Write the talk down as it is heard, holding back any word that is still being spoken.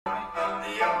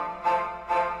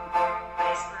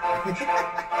I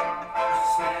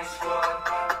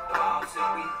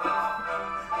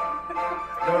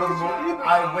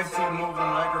went to move the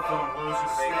microphone closer to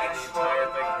make the entire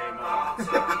thing came on.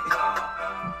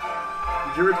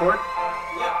 Did you record?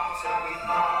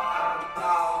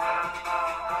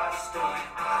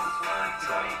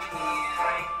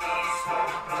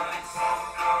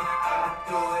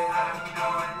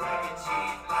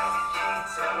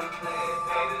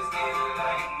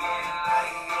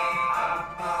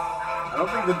 I don't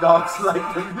think the dogs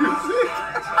like the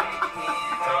music.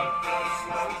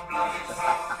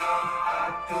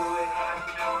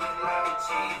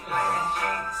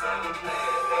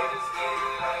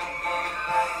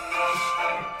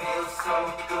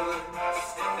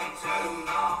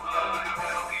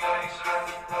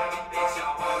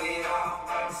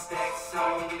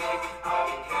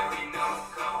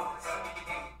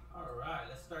 Alright,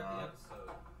 let's start the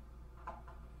episode.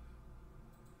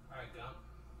 Alright, Gump,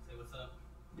 say what's up.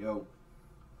 Yo.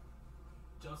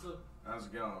 Joseph, How's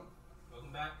it going?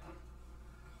 welcome back.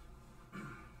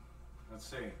 Let's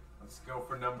see. Let's go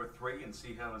for number 3 and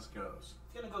see how this goes.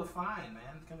 It's gonna go fine,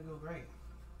 man. It's gonna go great.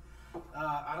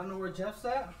 I don't know where Jeff's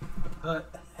at,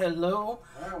 but hello,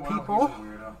 Well, people. he's a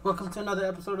weirdo. Welcome to another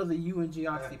episode of the UNG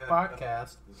Oxy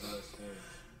podcast.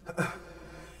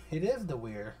 It is the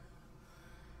Weir.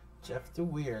 Jeff the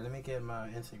Weir. Let me get my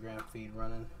Instagram feed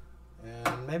running,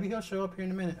 and maybe he'll show up here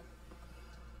in a minute.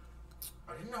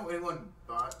 I didn't know anyone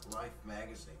bought Life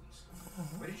magazines.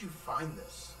 Where did you find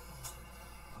this?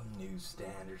 A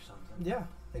newsstand or something. Yeah,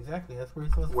 exactly. That's where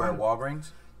he's supposed to Where, find it.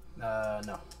 Walgreens?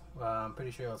 No. I'm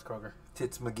pretty sure it was Kroger.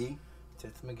 Tits McGee?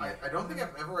 Tits McGee. I don't think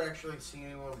I've ever actually seen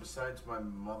anyone besides my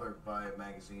mother buy a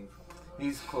magazine from one of those.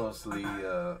 He's closely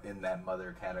in that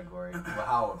mother category. Well,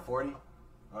 how old? 40?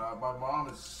 My mom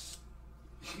is...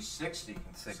 She's 60.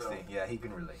 60. So, Yeah, he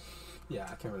can relate. Yeah,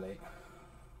 I can relate.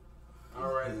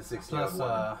 all right. He's a 60-year-old Plus,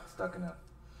 woman stuck in a...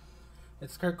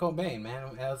 It's Kurt Cobain,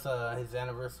 man. That was his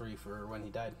anniversary for when he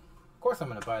died. Of course I'm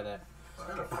going to buy that. It's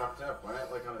kind of fucked up. Why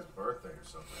not like on his birthday or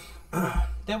something?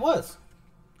 That was.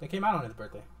 They came out on his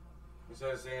birthday. He said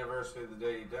it's the anniversary of the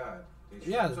day he died. Did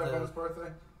you Yeah, talk about his birthday?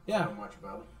 I Yeah. don't know much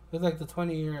about it. It was like the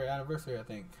 20-year anniversary, I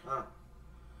think. Huh.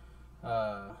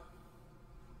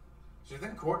 So you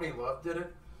think Courtney Love did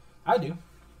it? I do.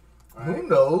 Who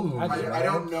knows? I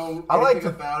don't know I like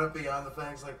anything to- about it beyond the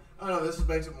things like, oh no, this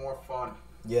makes it more fun.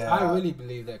 Yeah. I really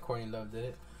believe that Courtney Love did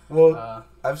it. Well,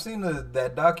 I've seen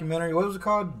that documentary. What was it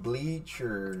called? Bleach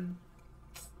or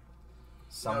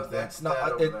something? No, that's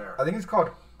that over there. I think it's called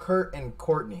Kurt and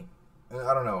Courtney.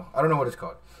 I don't know. I don't know what it's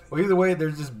called. Well, either way,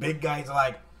 there's this big guy.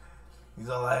 He's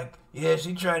all like, yeah,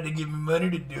 she tried to give me money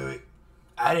to do it.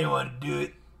 I didn't want to do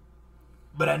it,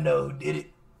 but I know who did it.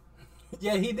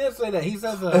 Yeah, he did say that. He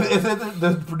says,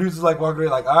 the producer's like walking away,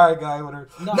 like, all right, guy, whatever.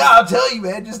 No. No, I'll tell you,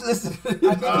 man. Just listen.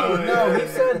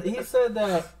 I think he said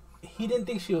that he didn't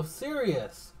think she was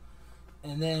serious,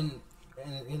 and then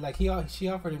she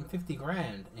offered him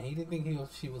 $50,000, and he didn't think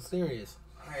she was serious.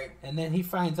 Right. And then he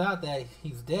finds out that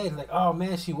he's dead. He's like, oh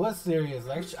man, she was serious.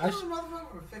 Like, I should motherfucker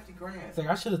for $50,000. it's like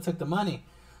I should have took the money.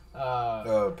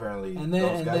 Apparently, And then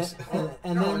those and guys. then,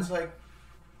 No, then it's like,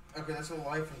 okay, that's a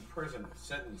life in prison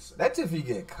sentence. That's if you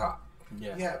get caught.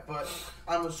 yeah. Yeah, but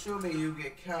I'm assuming you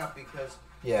get caught because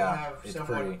Yeah, you have it's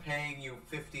someone pretty. paying you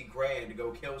 $50,000 to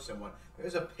go kill someone.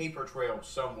 There's a paper trail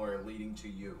somewhere leading to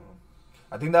you.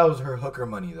 I think that was her hooker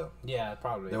money, though. Yeah,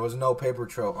 probably. There was no paper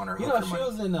trail on her You hooker know, she money.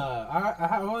 was in.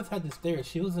 I always had this theory.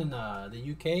 She was in the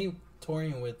UK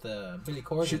touring with Billy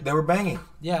Corgan. They were banging,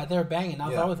 Yeah, they were banging. I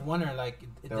was Yeah. always wondering, like,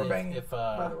 They were banging, if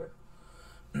by the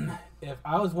way. if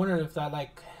I was wondering if that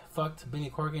like fucked Billy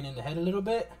Corgan in the head a little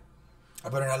bit. I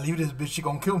better not leave this bitch. She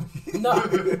gonna kill me. No, I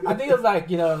think it was like,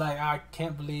 like I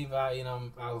can't believe I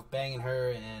was banging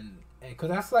her, and because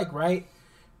that's like right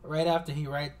after he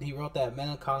wrote that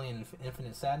Melancholy and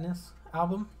Infinite Sadness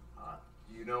album.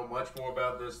 You know much more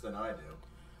about this than I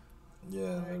do.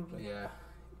 Yeah. Yeah,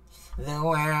 The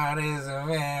world is a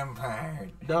vampire.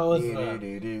 that was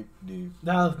Do-do-do-do-do.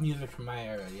 that was music from my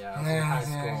era. Yeah, I was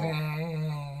in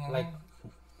high school, like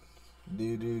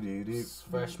Do-do-do-do.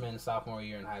 freshman, sophomore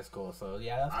year in high school. So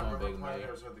yeah, that's I going remember big in my playing year.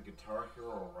 those with the Guitar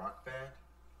Hero rock band.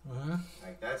 Mm-hmm.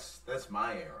 Like that's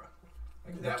my era.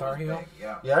 Like, that Guitar was Hero? big,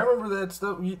 yeah. Yeah, I remember that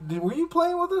stuff. Were you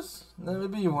playing with us? No,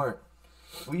 maybe you weren't.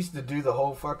 We used to do the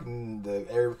whole fucking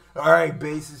all right,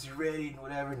 bassist, you ready and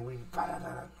whatever, and we.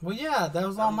 Well, yeah, that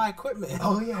was all my equipment.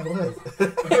 Oh yeah, it was.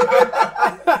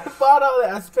 I bought all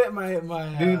that. I spent my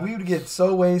Dude, we would get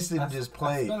so wasted and just I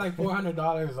play. spent like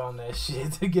 $400 on that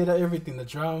shit to get everything: the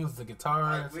drums, the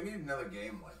guitars. Like, we need another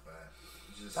game like that.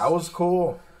 Just, That was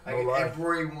cool. Like No lie.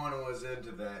 everyone was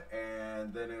into that,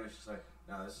 and then it was just like,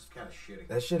 no, this is kind of shitty.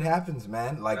 That shit happens,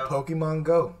 man. Like Yeah. Pokemon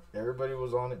Go. Everybody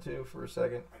was on it too for a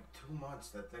second. Like 2 months,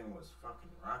 that thing was fucking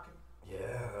rocking. Yeah,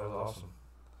 that was awesome.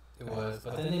 It was,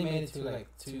 but then they made it to like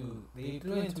they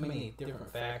threw in too many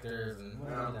different factors and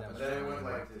No, that much then it time. went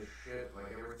like this shit, like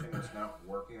everything was not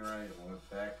working right. It went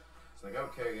back. It's like,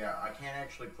 okay, yeah, I can't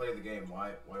actually play the game.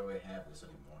 Why do I have this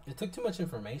anymore? It took too much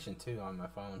information too on my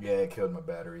phone. Yeah, it killed my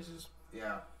batteries.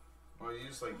 Yeah. Well, you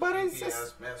use like But GPS it's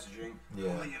just- messaging,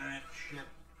 Yeah. all the internet shit.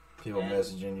 People And-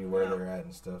 messaging you where yeah. they're at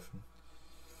and stuff.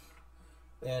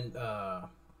 And but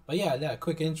yeah,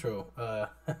 quick intro.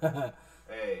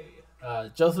 Hey.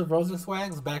 Joseph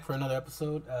Rosenswag's back for another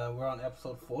episode. We're on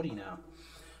episode 40 now.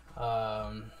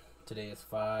 Today is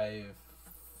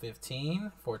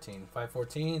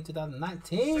 5/14,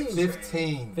 2019.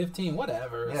 15. 15,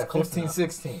 whatever. Yeah, It's close 15, enough.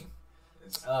 16.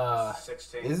 It's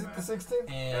 16. Is it man. the 16th?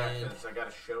 Yeah, And 'cause I got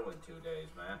a show in 2 days,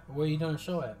 man. where you doing a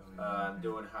show at? I'm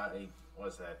doing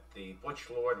what's that? The Butch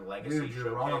Lord Legacy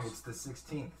Showcase. the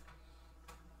 16th.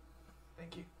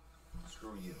 Thank you.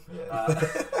 Screw you. Yeah.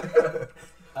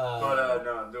 But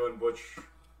no, I'm doing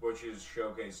Butch's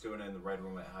showcase, doing it in the Red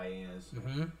Room at Hyenas,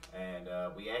 Mm-hmm.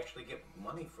 and we actually get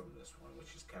money from this one,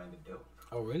 which is kind of dope.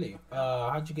 Oh, really?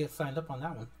 How'd you get signed up on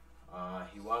that one?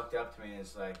 He walked up to me and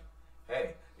is like,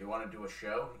 "Hey, you want to do a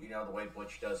show? You know the way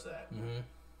Butch does that." Mm-hmm.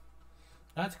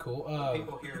 That's cool.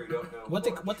 People here who don't know what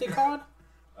Butch, they called?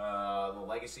 the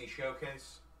Legacy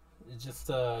Showcase. It's just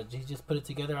he just put it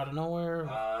together out of nowhere.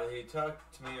 He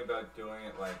talked to me about doing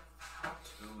it like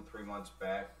 2-3 months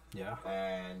back, Yeah.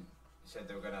 and he said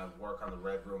they were gonna work on the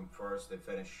Red Room first. They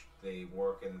finished the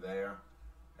work in there,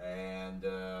 and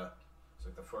it's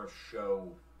like the first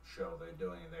show they're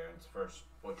doing there. It's the first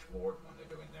Butch Lord one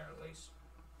they're doing there, at least.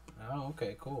 Oh,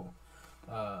 okay, cool.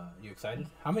 You excited?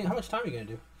 How much time are you gonna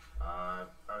do? I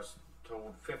was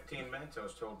told 15 minutes. I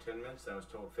was told 10 minutes. Then I was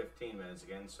told 15 minutes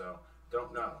again. So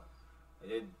don't know. I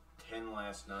did 10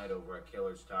 last night over at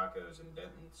Killer's Tacos in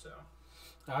Denton. So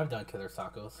I've done Killer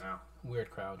Tacos. yeah, Weird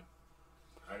crowd.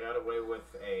 I got away with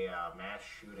a mass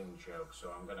shooting joke.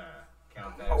 So I'm gonna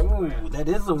count that as a win. That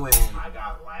is a win. I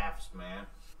got laughs, man.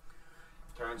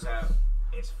 Turns out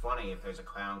it's funny if there's a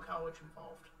clown college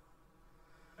involved.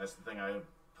 That's the thing I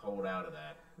pulled out of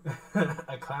that.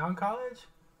 A clown college?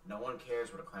 No one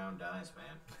cares when a clown dies,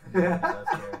 man. Yeah, that's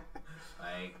fair.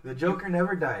 Like, The Joker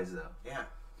never dies, though. yeah.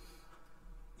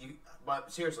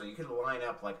 But seriously, you could line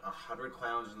up like 100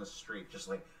 clowns in the street, just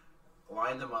like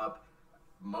line them up,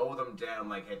 mow them down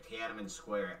like at Tiananmen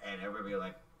Square, and everybody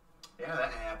like, yeah,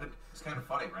 that happened. It's kind of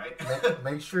funny, right?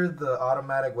 Make sure the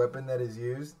automatic weapon that is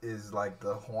used is like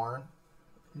the horn.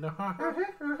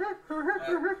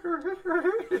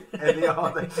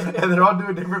 And they're all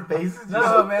doing different faces.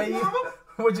 No, man.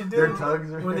 What you do Their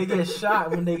tongues are when they get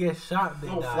shot? When they get shot, they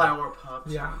Little die. flower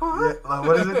pups. Yeah. Yeah, like,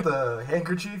 what is it? The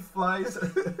handkerchief flies?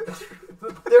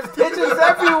 There's pigeons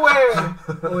everywhere.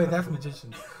 Oh wait, that's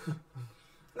magicians.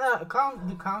 No, do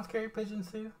clowns carry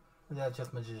pigeons too? Or is that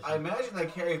just magicians? I imagine they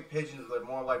carry pigeons, they're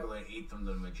more likely to eat them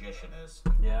than a magician is.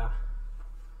 Yeah.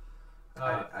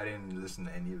 I didn't listen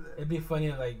to any of that. It'd be funny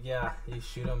if, like, yeah, you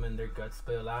shoot them and their guts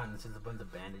spill out and it's just a bunch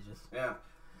of bandages. Yeah.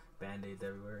 Band-aids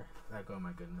everywhere. Like, oh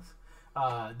my goodness.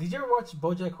 Did you ever watch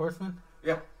BoJack Horseman?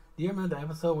 Yeah. Do you remember the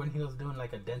episode when he was doing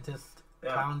like a dentist?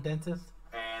 Yeah. Clown dentist?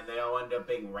 And they all end up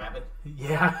being rabid.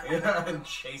 Yeah. Yeah, and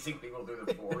chasing people through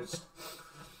the forest.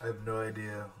 I have no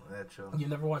idea that show. You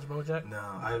never watched BoJack?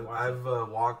 No, You watch I've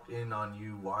walked in on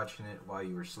you watching it while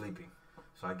you were sleeping,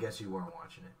 so I guess you weren't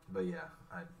watching it. But yeah,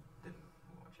 I didn't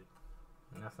watch it.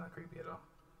 That's not creepy at all.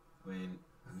 I mean,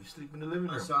 You sleep in the living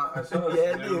I room. saw Yeah,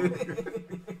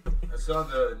 I saw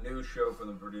the new show from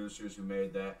the producers who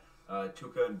made that,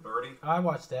 Tuca and Birdie. I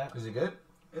watched that. Is it good?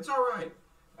 It's alright.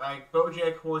 Like,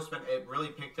 BoJack Horseman, it really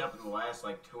picked up in the last,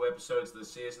 2 episodes of the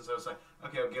season, so I was like,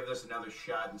 okay, I'll give this another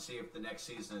shot and see if the next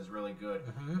season is really good.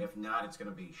 Mhm. If not, it's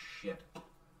gonna be shit.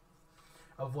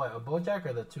 Of what? Of BoJack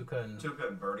or the Tuca and... Tuca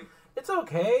and Birdie. It's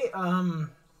okay.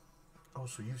 Oh,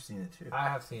 so you've seen it too? I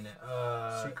have seen it.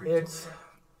 Secrets.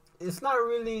 It's not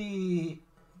really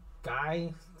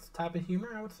guy type of humor,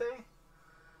 I would say.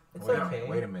 It's okay.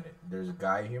 Wait a minute. There's a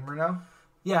guy humor now?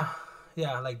 Yeah,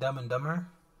 like Dumb and Dumber.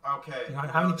 Okay. You know,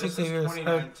 how many this chicks is have you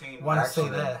heard 2019. want to say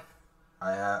Actually, that?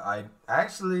 I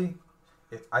actually,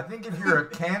 I think if you're a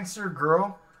cancer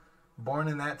girl born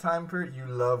in that time period, you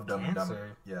love Dumb and Dumber.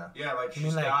 Cancer? Yeah. Yeah, like You she's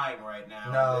mean, like- dying right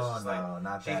now. No, This is no,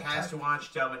 not She that has type. to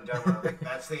watch Dumb and Dumber.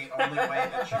 That's the only way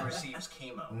that she receives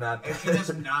chemo. Not If she that-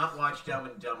 does not watch Dumb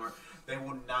and Dumber, They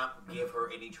will not give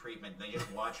her any treatment. They just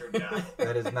watch her die.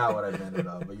 That is not what I meant at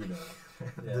all, but you know.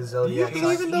 Yeah. The Zodiac Do you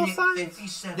believe sign. in those signs?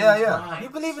 57 Yeah, yeah. times. You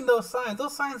believe in those signs?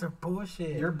 Those signs are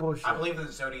bullshit. You're bullshit. I believe in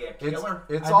the Zodiac Killer.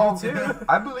 It's I do all. too.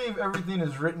 I believe everything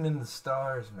is written in the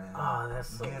stars, man. Oh, that's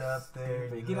so Get up there,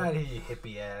 stupid. you Get know. out of here, you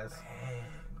hippie ass.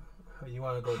 Man. You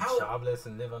want to go How- jobless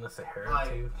and live on the Sahara Like-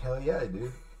 too? Hell yeah,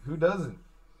 dude. Who doesn't?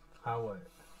 How what?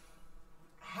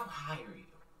 How high are you?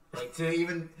 Like to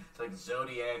even like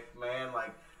Zodiac man,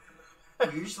 like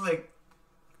you're just like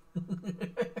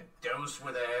dosed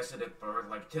with acid at birth.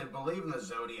 Like to believe in the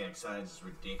Zodiac signs is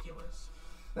ridiculous.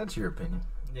 That's your opinion.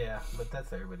 Yeah, but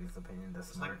that's everybody's opinion. That's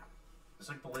smart. It's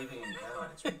like believing in God.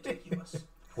 It's ridiculous.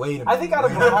 Wait a minute. I think out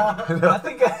of all, I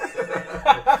think.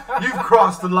 You've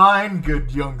crossed the line,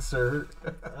 good young sir.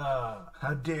 uh,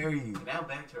 How dare you? Now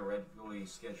back to a regularly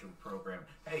scheduled program.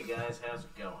 Hey guys, how's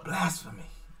it going? Blasphemy.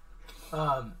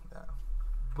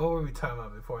 what were we talking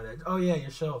about before that? Oh yeah,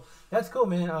 your show. That's cool,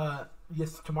 man.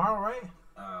 Yes, tomorrow, right?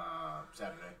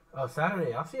 Saturday. Oh,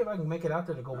 Saturday. I'll see if I can make it out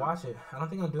there to go watch it. I don't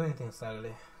think I'll do anything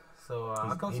Saturday, so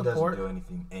I'll come He support. doesn't do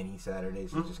anything any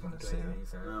Saturdays. He's just gonna Do say anything that.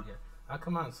 Saturday, Yeah. yeah. I'll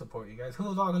come out and support you guys.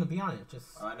 Who's all gonna be on it?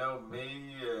 Just I know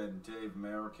me and Dave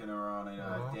American are on it.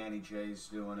 Uh-huh. Danny J's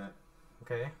doing it.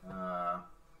 okay. I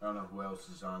don't know who else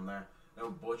is on there. I know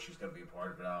Butch is going to be a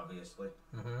part of it, obviously.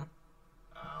 Mm-hmm.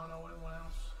 I don't know anyone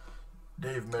else.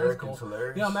 Dave Cool. American's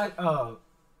hilarious. You know, Matt,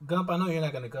 Gump. I know you're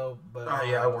not gonna go, but Oh,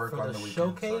 yeah, I work for on the the weekend,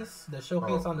 showcase. The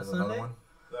showcase on the there's another Sunday.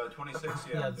 one? 26,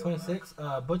 Yeah, the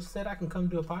 26th. Butch said I can come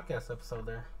do a podcast episode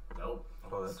there. Nope.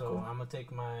 Oh, that's So cool. I'm gonna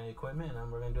take my equipment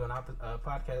and we're gonna do an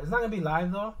podcast. It's not gonna be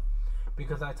live though,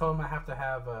 because I told him I have to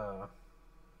have a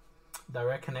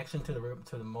direct connection to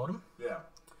the modem. Yeah.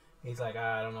 He's like,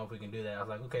 I don't know if we can do that. I was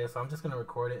like, okay, so I'm just gonna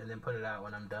record it and then put it out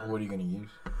when I'm done. What are you gonna use?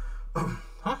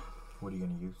 Huh? What are you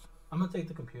gonna use? I'm gonna take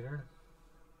the computer.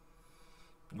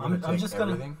 You I'm take just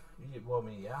gonna- everything? Well, I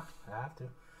mean, yeah, I have to.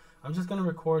 I'm just gonna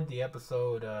record the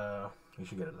episode You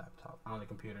should get a laptop. on the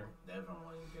computer.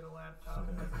 Definitely get a laptop.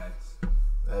 Okay. That's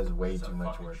That is way that's too a much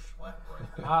fucking work. schlep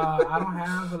right there. I don't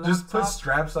have a laptop. Just put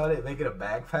straps on it, make it a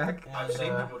backpack. and, I've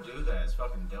seen people do that. It's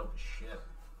fucking dope as shit.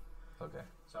 Okay.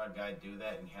 Saw a guy do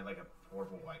that and he had like a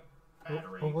portable like well,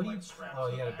 battery. what do like, you? strapped Oh,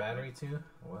 to you the got a battery too.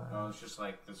 Wow. No, it's just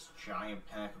like this giant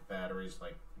pack of batteries,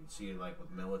 like you see, like with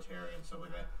military and stuff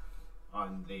like that,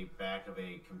 on the back of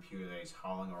a computer that he's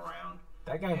hauling around.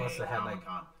 That guy must have had like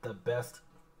Comic-Con. the best.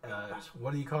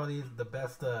 What do you call these? The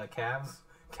best calf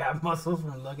muscles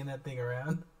from lugging that thing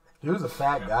around. He was a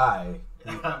fat guy.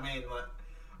 I mean, like,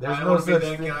 There's I don't no want to be such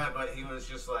that thing. guy, but he was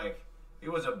just like he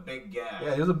was a big guy.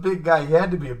 Yeah, he was a big guy. He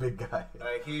had to be a big guy.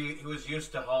 Like he was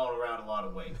used to hauling around a lot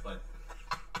of weight, but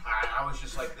I was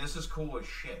just like, this is cool as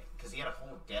shit because he had a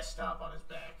whole desktop on his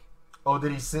back. Oh,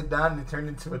 did he sit down and it turned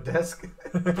into a desk?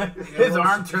 His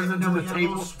arm turns into No, the he had a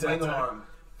little table. swing arm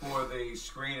for the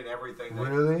screen and everything. Like,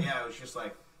 Really? Yeah, it was just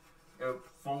like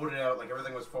folded out, like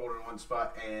everything was folded in one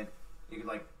spot, and you could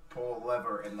like pull a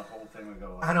lever, and the whole thing would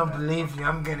go. Like I don't that. believe you.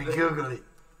 I'm gonna Google it.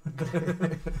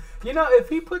 You know, if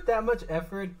he put that much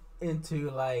effort into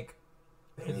like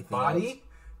his Anything body,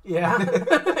 yeah,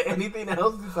 anything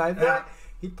else besides that,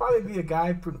 he'd probably be a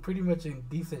guy pretty much in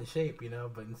decent shape, you know.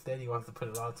 But instead, he wants to put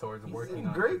it all towards He's working in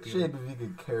on great the computer. shape if he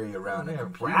could carry around a Yeah,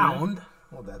 computer. round.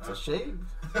 Well, that's a shape.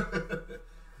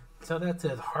 Tell that to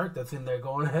his heart that's in there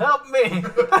going, help me!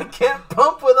 I can't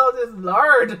pump with all this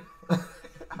lard.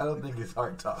 I don't think his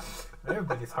heart talks.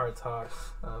 Everybody's heart talks.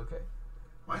 Okay.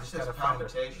 Mine Just says gotta find it.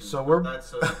 palpitations. So but we're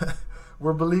that's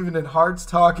we're believing in hearts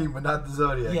talking, but not the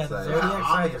zodiac Yeah, the side. zodiac signs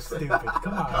are obviously. stupid.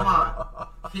 Come on. come on,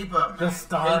 keep up. The man.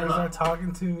 stars Keep are up.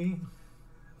 talking to me.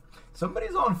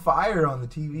 Somebody's on fire on the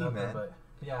TV, Nothing man. but,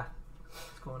 yeah.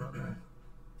 What's going on there?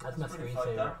 That's my Pretty fucked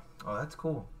screensaver. up. Oh, that's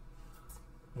cool.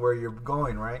 Where you're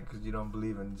going, right? Because you don't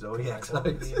believe in I zodiac don't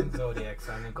signs. believe in zodiac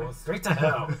sign and going straight to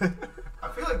hell. I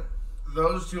feel like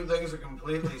those two things are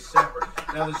completely separate.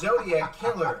 Now the Zodiac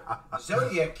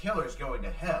Killer is going to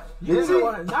hell. Is You he? know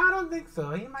what? No, I don't think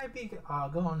so. He might be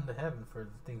going to heaven for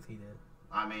the things he did.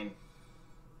 I mean,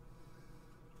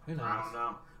 Who knows? I don't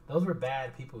know. Those were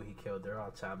bad people he killed. They're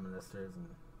all child molesters and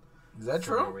Is that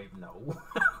serial true? rape. No.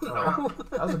 Oh,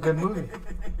 that was a good movie.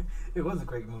 It was a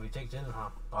great movie. Jake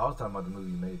Gyllenhaal. I was talking about the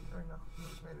movie you made right now. You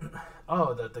just made it.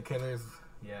 Oh, the killers.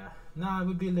 Yeah. No, it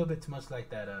would be a little bit too much like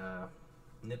that.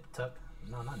 Nip Tuck.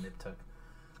 No, not Nip Tuck.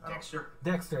 Dexter.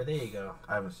 Dexter. There you go.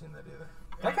 I haven't seen that either.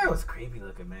 That guy was creepy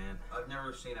looking, man. I've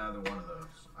never seen either one of those.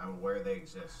 I'm aware they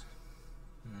exist.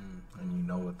 And you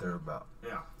know what they're about.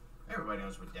 Yeah, everybody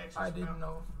knows what Dexter's I about. didn't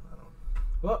know. I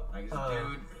don't. Well, Like he's a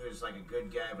dude who's like a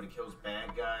good guy, but he kills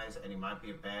bad guys, and he might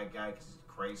be a bad guy because he's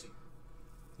crazy.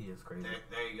 He is crazy.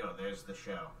 There you go. There's the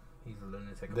show. He's a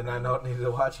lunatic. Then I don't need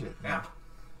to watch it. Yeah.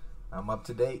 I'm up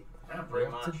to date. Yeah, We're pretty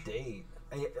up much. to date.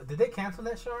 Hey, did they cancel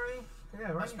that show already?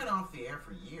 Yeah, right. That's been off the air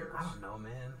for years. I don't know,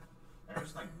 man. I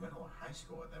was like middle of high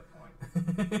school at that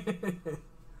point.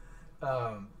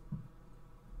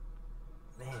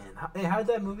 Man, how did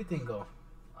that movie thing go?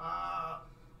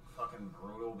 Fucking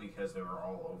brutal because they were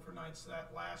all overnights that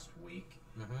last week.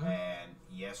 Mm-hmm. And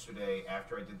yesterday,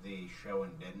 after I did the show in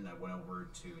Denton, I went over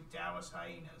to Dallas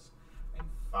Hyenas. And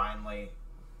finally,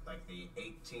 like the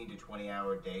 18 to 20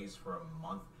 hour days for a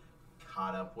month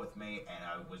caught up with me, and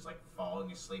I was like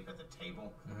falling asleep at the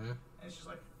table. Mm-hmm. And it's just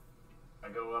like, I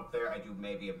go up there, I do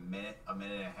maybe a minute and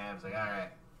a half. It's like, all right,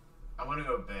 I'm gonna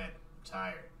go to bed. I'm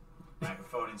tired.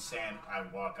 Microphone in sand. I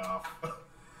walk off.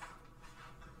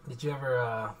 Did you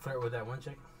ever flirt with that one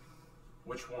chick?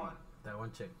 Which one? That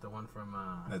one chick, the one from.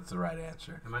 That's the right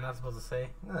answer. Am I not supposed to say?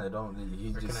 No, I don't. He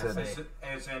Or just can I said say- it.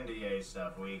 It's NDA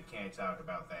stuff. We can't talk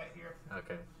about that here.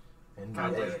 Okay.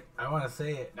 NDA. I want to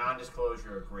say it.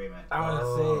 Non-disclosure agreement. I want to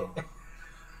Oh. say it.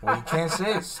 Well, you can't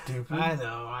say it, stupid. I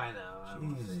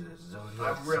know. Jesus.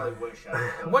 I really wish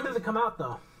I would. When does it come out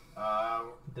though?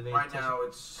 Did they Right touch now,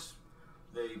 it's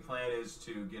the plan is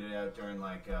to get it out during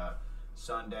like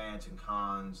Sundance and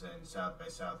cons and South by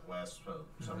Southwest, so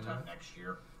sometime next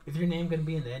year. Is your name gonna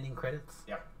be in the ending credits?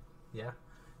 Yeah. Yeah.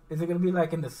 Is it gonna be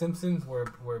like in The Simpsons where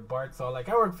Bart's all like,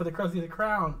 I work for the Krusty the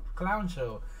Clown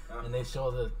show, and they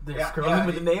show they're Yeah, scrolling yeah,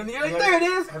 with the name, and you're like, yeah, there it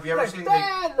is. have you ever like, seen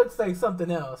that looks like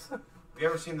something else. Have you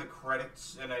ever seen the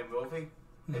credits in a movie?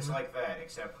 It's Mhm. like that,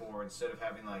 except for instead of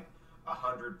having like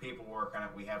 100 people work on it,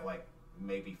 we have like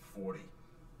maybe 40.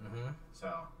 Mm-hmm.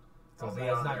 So So I'll it's be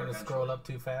not on there gonna eventually. scroll up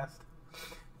too fast.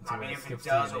 I mean, if it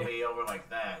does, it'll be over like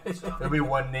that. So. It'll be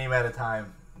one name at a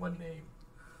time. One name.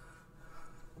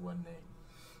 One name.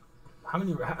 How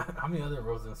many other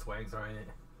Rosen swags are in it?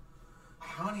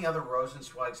 How many other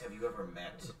Rosenswags have you ever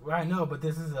met? Well, I know, but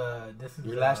this is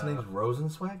Your last name's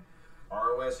Rosenzweig?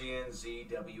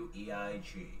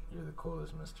 ROSENZWEIG. You're the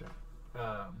coolest, mister.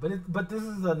 But this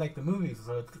is like the movies,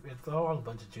 so it's all a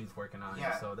bunch of Jews working on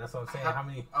Yeah. it. So that's what I'm saying. How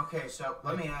many? Okay, so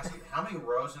let me ask you, how many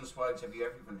Rosenswags have you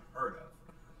ever even heard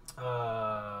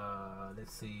of?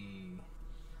 Let's see.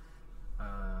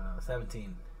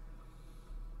 17.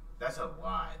 That's a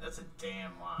lie. That's a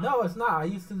damn lie. No, it's not. I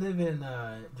used to live in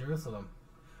Jerusalem.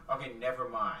 Okay, never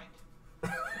mind.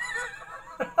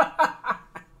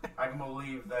 I can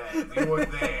believe that. You were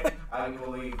there. I can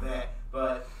believe that.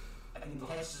 But I think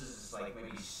Texas is like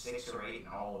maybe 6 or 8 in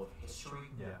all of history.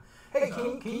 Yeah. Hey,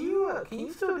 can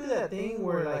you still do that thing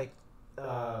where like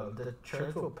the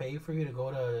church will pay for you to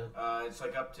go to? It's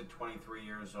like up to 23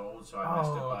 years old, so I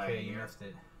missed it by a okay, you year. missed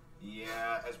it.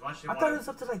 Yeah, as much as I thought it was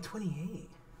up to like 28.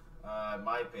 It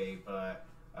might be, but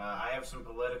I have some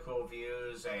political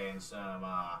views and some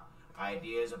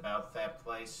ideas about that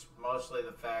place. Mostly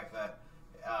the fact that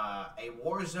a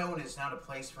war zone is not a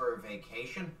place for a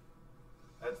vacation.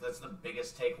 That's the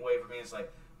biggest takeaway for me. It's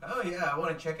like, oh yeah, I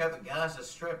want to check out the Gaza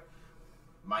Strip.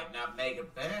 Might not make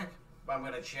it back, but I'm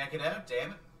gonna check it out.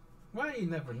 Damn it! Well, you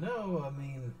never know. I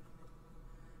mean,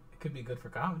 it could be good for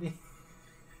comedy.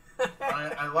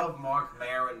 I love Mark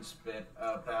Maron's bit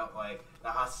about like the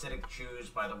Hasidic Jews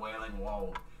by the Wailing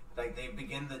Wall. Like they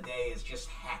begin the day as just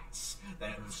hats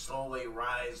that slowly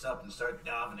rise up and start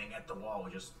davening at the wall,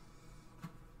 just.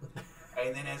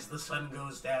 And then as the sun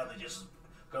goes down, they just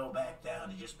go back down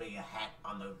to just be a hat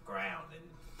on the ground,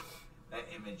 and that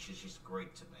image is just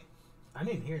great to me. I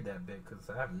didn't hear that bit because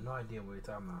I have no idea what you're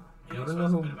talking about. You know, don't so know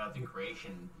it's a who- bit about the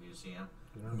Creation Museum.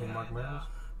 You know who Yeah, Mark and, Maron is?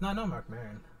 No, I know Mark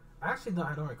Maron. I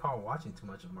don't recall watching too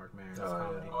much of Mark Maron's Oh, yeah.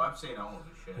 comedy. Oh, I've seen all of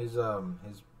his shit.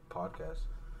 His podcast,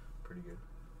 pretty good.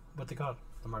 What's it called?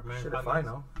 The Mark Maron Shit, podcast? if I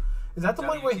know. Is that the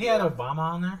one where he had WTF. Obama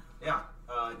on there? Yeah,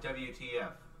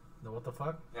 WTF. The what the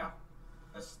fuck? Yeah,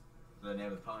 that's the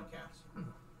name of the podcast.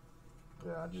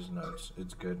 Yeah, I just know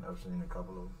it's good. I've seen a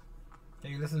couple of them.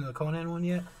 Have you listened to the Conan one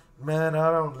yet? Man, I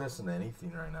don't listen to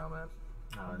anything right now, man.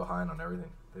 I'm No. behind on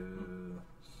everything. Boo.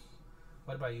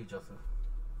 What about you, Joseph?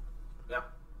 Yeah,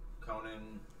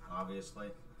 Conan, obviously.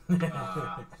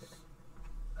 I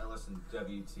listen to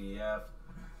WTF,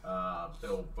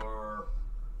 Bill Burr,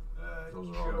 Those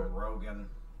are all Joe good. Rogan.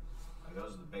 Like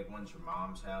those are the big ones. Your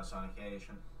Mom's House on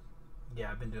occasion.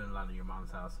 Yeah, I've been doing a lot of Your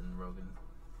Mom's House and Rogan.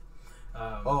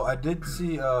 Oh, I did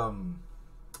see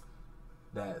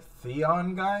that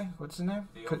Theon guy. What's his name?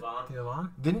 Theo Von. Theo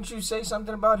Von? Didn't you say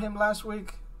something about him last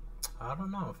week? I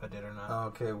don't know if I did or not.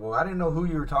 Okay, well, I didn't know who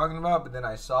you were talking about, but then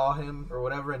I saw him or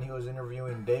whatever, and he was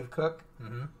interviewing Dave Cook,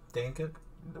 Mm-hmm. Dan Cook?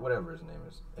 whatever his name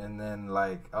is. And then,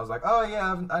 like, I was like, oh,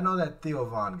 yeah, I know that Theo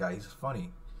Von guy. He's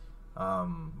funny.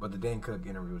 But the Dane Cook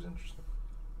interview was interesting.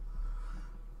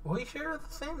 Well, he shared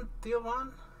the same Theo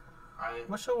Von. I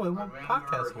What show? What remember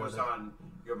podcast he was was it? on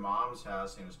your mom's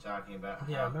house. And he was talking about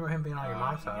Yeah, I how, remember him being on your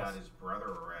mom's he house. got his brother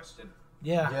arrested.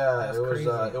 Yeah, Yeah, that's it was. crazy.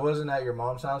 It wasn't at your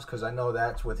mom's house because I know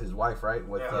that's with his wife, right?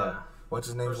 With Yeah. what's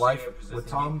his name's For wife? senior position. With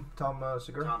Tom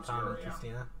Segura. Tom Tom Segura, and yeah.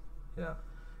 Christina.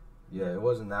 Yeah, it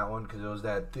wasn't that one because it was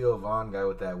that Theo Von guy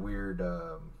with that weird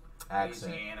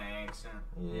accent. Louisiana accent.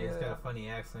 Yeah, He's got a funny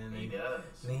accent. He And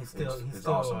does. and he's still, It's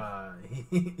still, awesome.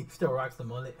 he still rocks the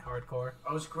mullet hardcore.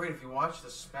 Oh, it's great. If you watch the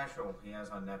special he has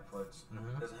on Netflix,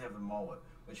 Mhm. he doesn't have a mullet,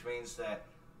 which means that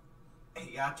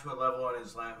he got to a level in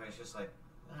his life where it's just like,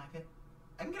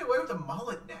 I can get away with a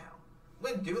mullet now. I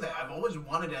wouldn't do that. I've always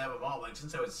wanted to have a mullet. Like,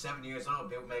 since I was 7 years old,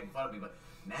 people making fun of me, but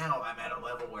now I'm at a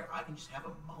level where I can just have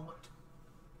a mullet.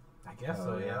 I guess Oh,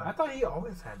 so, yeah. yeah. I thought he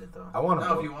always had it, though. I want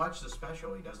No, if to. you watch the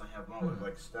special, he doesn't have mullet.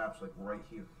 Like, stops like right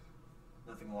here.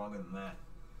 Nothing longer than that.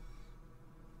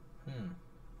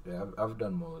 Yeah, I've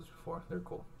done mullets before. They're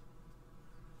cool.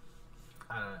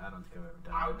 I don't think I've ever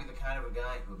done I that. would be the kind of a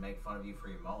guy who would make fun of you for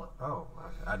your mullet. Oh,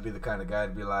 I'd be the kind of guy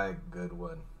to be like, good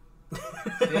one. See?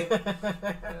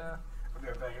 Yeah, I'll be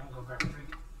right back. I'm gonna go grab a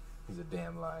drink. he's a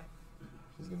damn lie.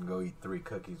 He's gonna go eat 3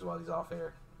 cookies while he's off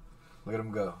air. Look at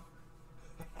him go.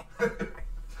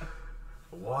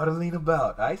 Waddling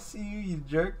about. I see you, you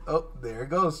jerk. Oh, there it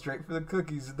goes. Straight for the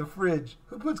cookies in the fridge.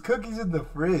 Who puts cookies in the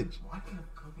fridge? Why do you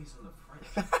have cookies in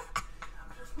the fridge?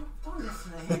 Don't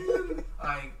listen to him.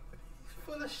 I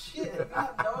Full of shit.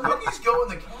 God, cookies go in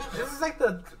the cabinet. This is like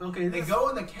the okay. They This, go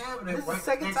in the cabinet this is the right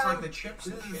second next to time. like the chips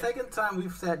This and is the shit. second time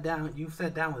we've sat down. You've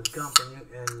sat down with Gump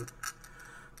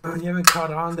and you haven't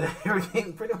caught on that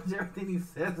everything. Pretty much everything he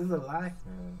says is a lie.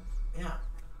 Yeah.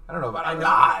 I don't know about I a know.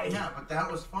 lie. Yeah, but that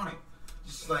was funny.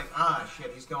 Just like,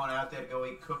 shit, he's going out there to go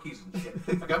eat cookies and shit.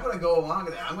 Like, I'm going to go along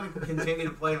with that. I'm going to continue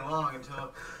to play along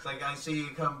until it's like I see you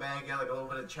come back, get like a little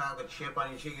bit of chocolate chip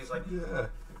on your cheek. It's like, Yeah.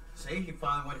 see, you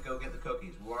finally went to go get the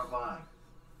cookies. We weren't lying.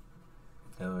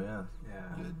 Hell yeah.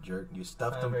 Yeah. You jerk. You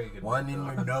stuffed Not a them. very good One one, in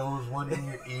though. your nose, one in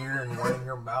your ear, and one in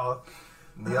your mouth.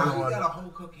 And the How other you one. got a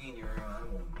whole cookie in your ear. I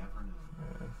will never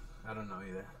know. I don't know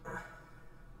either.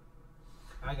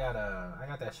 I got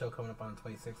that show coming up on the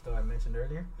 26th though I mentioned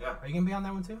earlier. Yeah. Are you gonna be on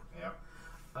that one too?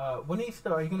 Yep. When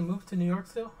are you gonna move to New York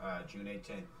still? June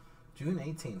 18th. June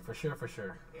 18th for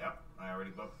sure. Yep. I already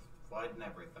booked flight and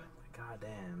everything. God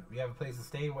damn. You have a place to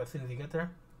stay as soon as you get there?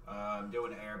 I'm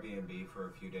doing Airbnb for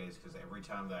a few days because every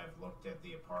time that I've looked at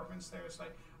the apartments there, it's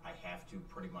like I have to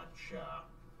pretty much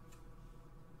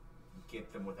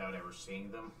get them without ever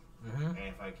seeing them. Mm-hmm. And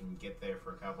if I can get there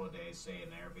for a couple of days, say an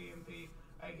Airbnb,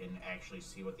 I can actually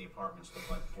see what the apartments look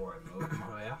like before I move.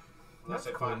 Oh yeah. Unless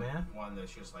That's I cool, find man. one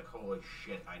that's just like, holy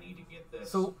shit, I need to get this.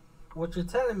 So what you're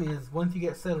telling me is once you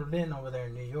get settled in over there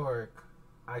in New York,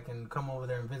 I can come over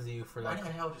there and visit you for why like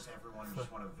the hell does everyone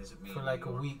just want to visit me for in like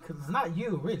New a York? week. Cause it's not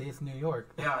you really, it's New York.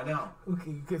 Yeah, I know. Who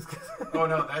can, cause, Oh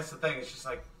no, that's the thing. It's just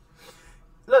like,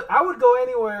 Look, I would go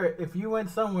anywhere if you went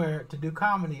somewhere to do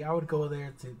comedy. I would go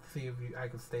there to see if I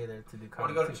could stay there to do I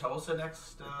want comedy. to go to Tulsa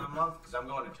next month because I'm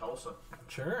going to Tulsa.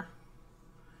 Sure.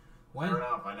 When? Fair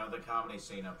enough. I know the comedy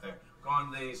scene up there.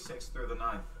 Going the 6th through the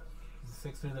 9th.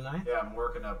 6th through the 9th? Yeah, I'm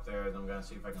working up there, and I'm going to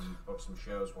see if I can book some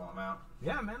shows while I'm out.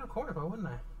 Yeah, man, of course. Why wouldn't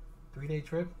I? 3-day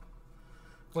trip.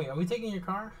 Wait, are we taking your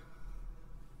car?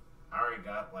 I already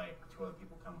got, like, 2 other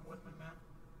people coming with me, man.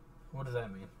 What does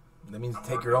that mean? That means I'm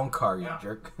take your own car, you Yeah.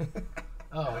 jerk.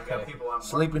 Oh, I got okay. people I'm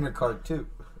Sleep in working your car too.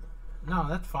 No,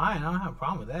 that's fine. I don't have a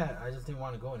problem with that. I just didn't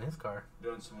want to go in his car.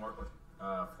 doing some work with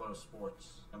Flow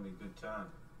Sports. It's going to be a good time.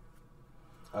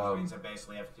 Which means I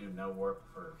basically have to do no work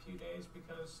for a few days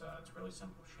because it's really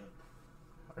simple shit.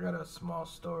 I got a small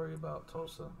story about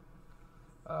Tulsa.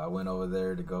 I went over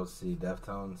there to go see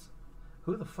Deftones.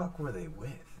 Who the fuck were they with?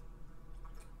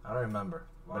 I don't remember.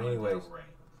 But Lana Del anyways,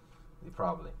 Rey.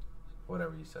 probably.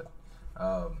 Whatever you said.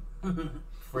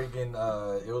 Freaking,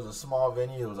 it was a small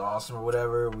venue. It was awesome or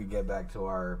whatever. We get back to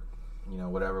our,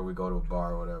 whatever. We go to a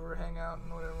bar or whatever, hang out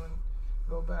and whatever, and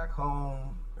go back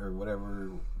home or whatever,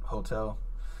 hotel.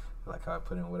 Like how I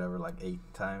put in whatever, like 8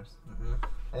 times.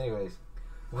 Mm-hmm. Anyways,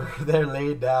 we're there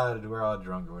laid down and we're all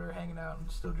drunk or we're hanging out and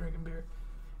still drinking beer.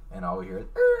 And all we hear is,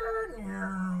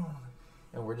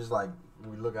 and we're just like,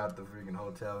 we look out the freaking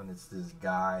hotel and it's this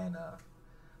guy in a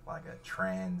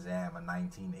Trans Am, a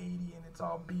 1980, and it's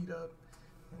all beat up.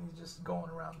 And he's just going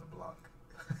around the block.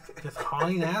 Just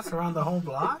hauling ass around the whole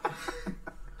block?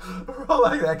 We're all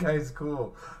like, that guy's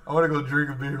cool. I want to go drink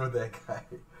a beer with that guy.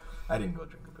 I didn't go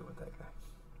drink a beer with that guy.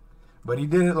 But he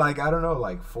did it like, I don't know,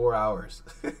 like 4 hours.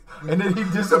 And then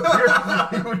he'd disappear.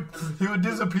 he would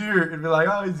disappear and be like,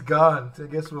 oh, he's gone. So I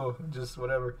guess we'll just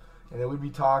whatever. And then we'd be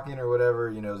talking or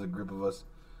whatever, you know, as a group of us.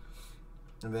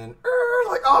 And then,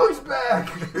 like, oh, he's back.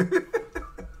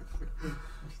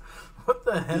 What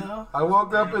the hell? I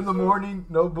woke up in the morning,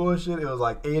 no bullshit. It was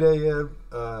like 8 a.m.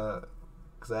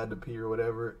 Because I had to pee or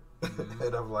whatever.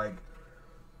 And I'm like,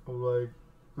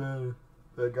 man,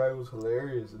 that guy was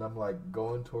hilarious. And I'm like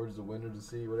going towards the window to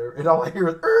see whatever. And all I hear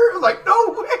is, like,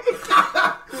 no way.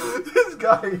 This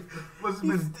guy must have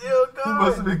been still he going.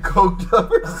 must have been coked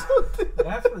up or something.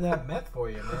 That's for that meth for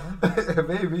you, man.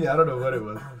 Maybe. I don't know what it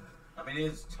was. I mean,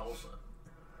 it is Tulsa.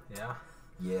 Yeah.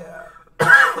 Yeah.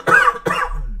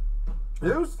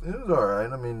 It was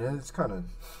alright. I mean, it's kind of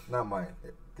not my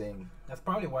thing. That's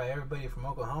probably why everybody from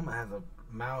Oklahoma has a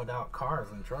mild out cars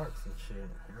and trucks and shit.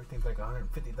 Everything's like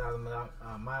 150,000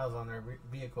 miles on their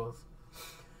vehicles.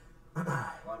 Well,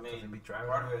 I They mean, be driving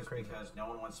part of it around is crazy. because no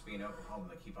one wants to be in Oklahoma.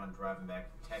 They keep on driving back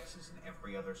to Texas and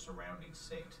every other surrounding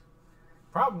state.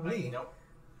 Probably. Like, nope.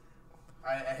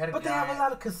 I had a But they guy. have a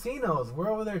lot of casinos. We're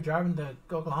over there driving to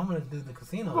Oklahoma to do the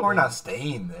casino. But we're thing. not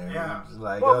staying there. Yeah. We're just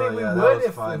like, Well, I oh, mean, we yeah, would that was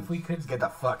if fun. we could- Let's get the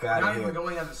fuck out We're of not even here.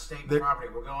 going on the state There- property.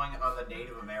 We're going on the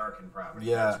Native American property.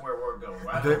 Yeah. That's where we're going.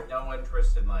 I There- have no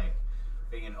interest in like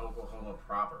being in Oklahoma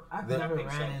proper. I've That never being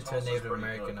ran said, into a Tulsa's Native pretty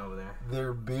American good. over there.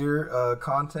 Their beer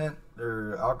content,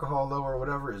 their alcohol level or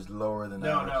whatever is lower than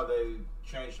No, ours. no, they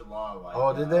changed the law. Like,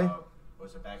 Oh, did they?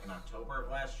 Was it back in October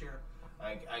of last year?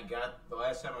 I got the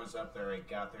last time I was up there. I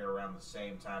got there around the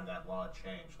same time that law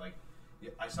changed. Like,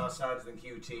 I saw signs in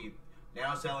QT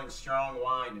now selling strong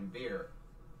wine and beer,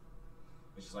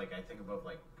 which is like I think above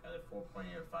like 4.8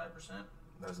 or 5%.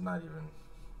 That's not even.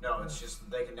 No, it's just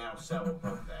they can now sell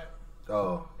above that.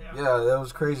 Oh, Yeah. yeah, that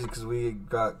was crazy because we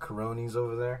got Coronis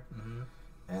over there. Mm-hmm.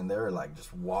 And they were like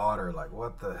just water. Like,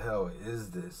 what the hell is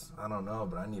this? I don't know,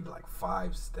 but I need like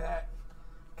 5 stat.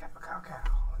 Cow, cow, cow.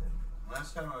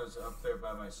 Last time I was up there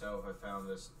by myself, I found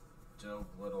this dope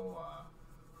little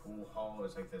pool hall. It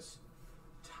was like this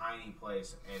tiny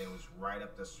place, and it was right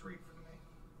up the street from me.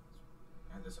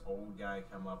 I had this old guy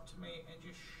come up to me and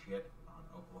just shit on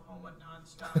Oklahoma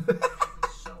nonstop. I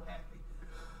was so happy.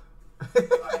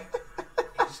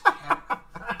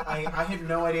 I had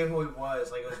no idea who he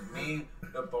was. Like, it was me,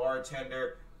 the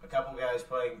bartender, a couple guys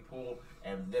playing pool,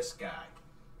 and this guy.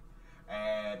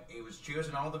 And he was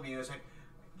choosing all the music,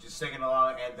 just singing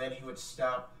along, and then he would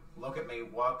stop, look at me,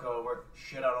 walk over,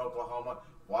 shit on Oklahoma,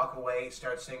 walk away,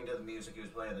 start singing to the music he was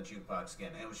playing the jukebox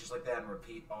again. And it was just like that and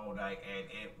repeat all night, and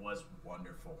it was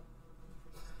wonderful.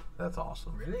 That's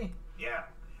awesome. Really? Yeah.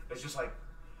 It was just like,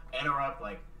 interrupt,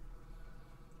 like,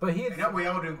 But he I know we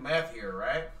all do meth here,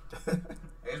 right?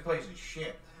 This place is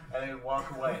shit. And then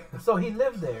walk away. so he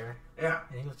lived there Yeah.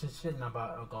 and he was just shitting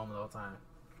about Oklahoma the whole time.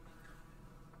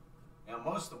 You know,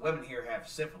 most of the women here have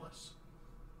syphilis.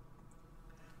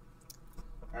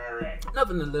 Alright.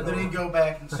 Nothing to And live then on. he'd go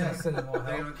back and sing. Sing it won't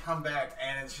Then he help. would come back,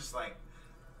 and it's just like,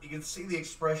 you can see the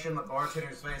expression on the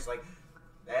bartender's face, like,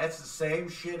 that's the same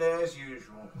shit as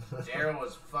usual. Daryl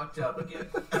was fucked up again.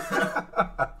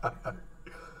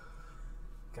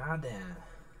 Goddamn.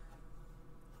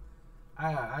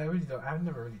 I really don't. I've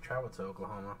never really traveled to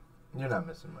Oklahoma. You're not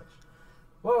missing much.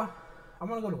 Well, I'm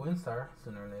gonna go to Windstar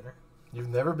sooner or later. You've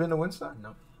never been to Winston?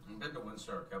 Nope. I've been to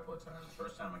Windsor a couple of times.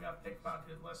 First time I got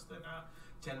pickpocketed less than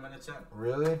 10 minutes in.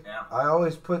 Really? Yeah. I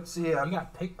always put, You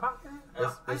got pickpocketed?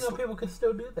 Yeah. I didn't know people could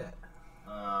still do that.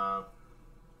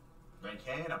 They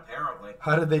can, apparently.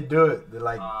 how did they do it? They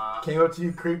like came Uh, up to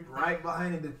you, creeped right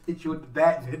behind you, and hit you with the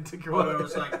bat, and then took your Well, wallet. it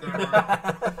was like, there were,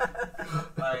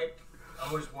 like,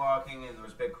 I was walking, and there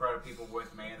was a big crowd of people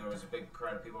with me, and there was a big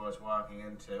crowd of people I was walking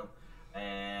into,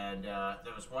 and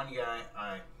there was one guy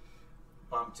I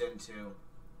bumped into,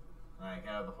 like,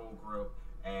 out of the whole group,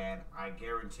 and I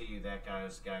guarantee you that guy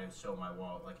is the guy who stole my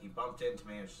wallet. Like, he bumped into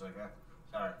me, and was just like,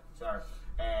 sorry,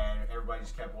 and everybody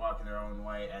just kept walking their own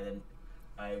way, and then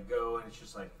I go, and it's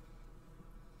just like,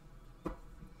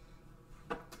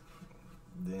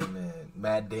 Then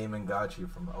Matt Damon got you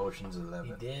from Ocean's He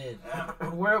 11. did. Yeah.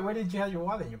 Where did you have your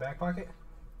wallet? In your back pocket?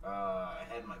 I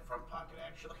had it in my front pocket,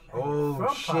 actually. Oh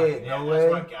Front shit! pocket. Yeah, No that's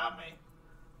way. what got me.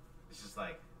 It's just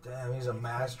like, Damn, he's a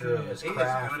master of his he is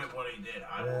craft. good at what he did.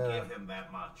 I will give him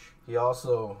that much. He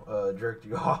also jerked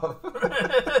you off.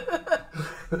 I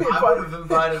would have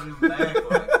invited him back,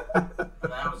 like, if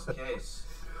that was the case.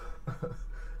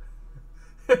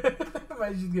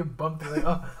 Might just get bumped like,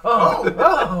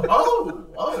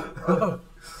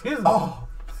 excuse me. Oh,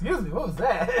 Excuse me, what was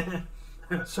that?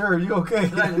 sir, you okay?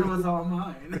 Like, it was all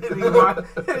mine.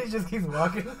 And he just keeps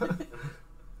walking.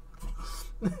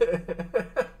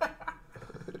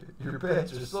 Your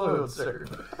pants are soiled, sir.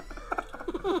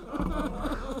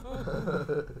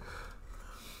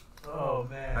 Oh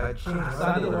man. I So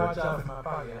I need to watch out for my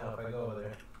pocket if I go over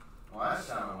there. Well, last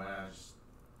time I went, I just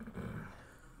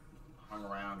hung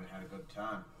around and had a good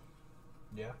time.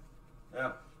 Yeah.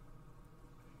 Yeah.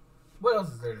 What else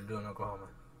is there to do in Oklahoma?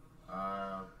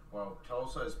 Well,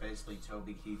 Tulsa is basically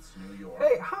Toby Keith's New York.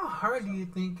 Hey, how hard do you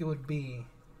think it would be?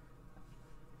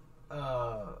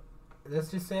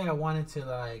 Let's just say I wanted to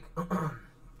like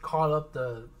call up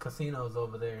the casinos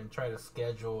over there and try to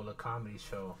schedule a comedy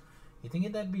show. You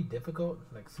think that'd be difficult?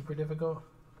 Like super difficult?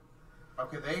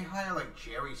 Okay, they hire like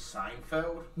Jerry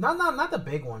Seinfeld. Not the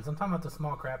big ones. I'm talking about the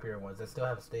small, crappier ones that still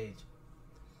have a stage.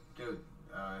 Dude,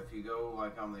 if you go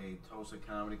like on the Tulsa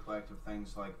Comedy Collective,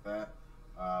 things like that,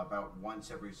 about once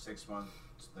every 6 months,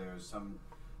 there's some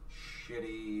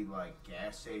shitty like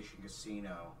gas station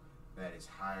casino that is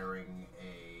hiring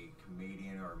a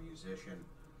comedian or a musician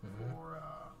for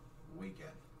a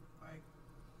weekend. Like,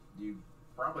 you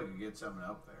probably could get something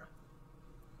up there.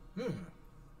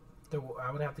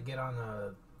 I would have to get on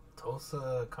the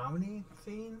Tulsa comedy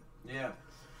scene. Yeah.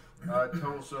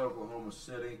 Tulsa, Oklahoma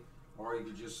City. Or you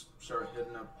could just start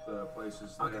hitting up the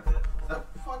places there. That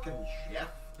fucking Jeff.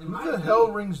 Who the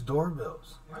hell rings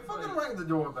doorbells? I fucking rang the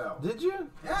doorbell. Did you?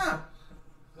 Yeah.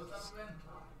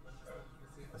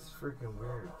 That's freaking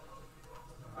weird.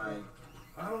 I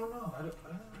don't know.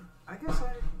 I guess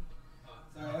I...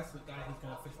 Sorry, that's the guy who's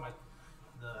gonna fix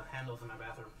the handles in my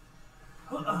bathroom.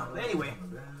 Anyway,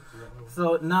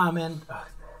 so nah, man.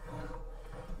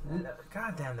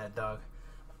 God damn that dog.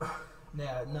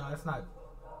 Yeah, no, that's not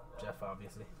Jeff,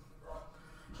 obviously.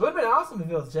 It would have been awesome if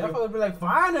it was Jeff. I would be like,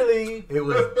 finally. It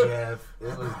was Jeff.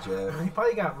 It was Jeff. He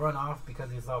probably got run off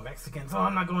because he's all Mexican, so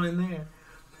I'm not going in there.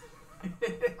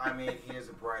 I mean, he is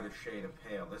a brighter shade of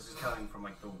pale. This is coming from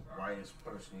like the whitest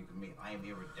person you can meet. I am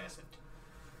iridescent.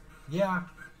 Yeah.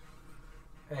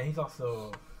 And he's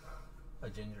also a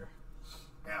ginger.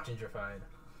 Yeah. Gingerfied.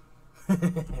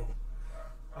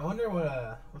 I wonder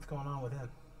what's going on with him.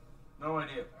 No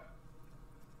idea.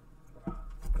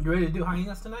 You ready to do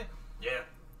hyenas tonight? Yeah.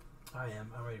 I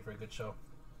am. I'm ready for a good show.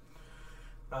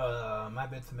 My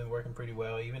bits have been working pretty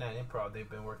well. Even at improv, they've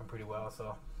been working pretty well.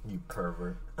 So. You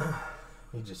pervert.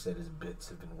 He just said his bits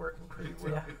have been working pretty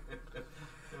well.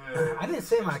 Yeah. I didn't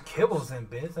say my kibbles and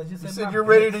bits. I just You said said my you're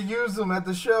bits. ready to use them at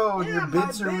the show. And Yeah, your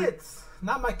bits my are... bits.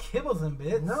 Not my kibbles and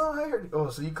bits. No, I heard... Oh,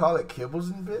 so you call it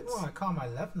kibbles and bits? Well, I call my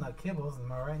left nut kibbles and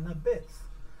my right nut bits.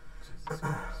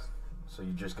 So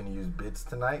you're just going to use bits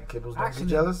tonight? Kibbles don't Actually,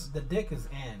 get jealous? the dick is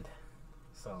and.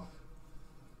 So.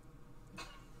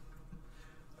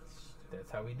 That's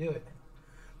how we do it.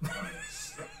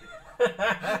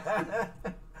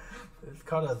 It's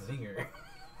called a zinger.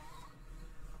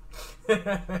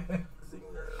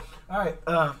 Alright,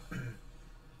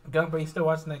 Gumper, you still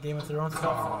watching that Game of Thrones stuff?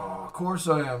 Oh, of course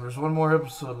I am. There's one more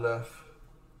episode left.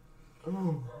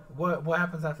 Ooh. What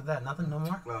happens after that? Nothing? No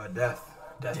more? Death.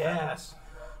 Death.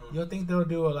 You don't think they'll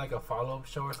do a follow-up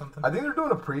show or something? I think they're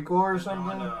doing a prequel or something.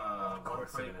 One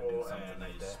course they're gonna do prequel something and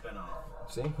like a that. spin-off.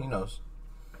 See? He knows.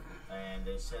 And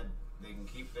they said they can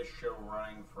keep this show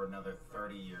running for another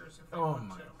 30 years if they Oh want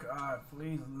my to. god,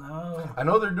 please no. I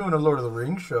know they're doing a Lord of the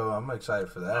Rings show. I'm excited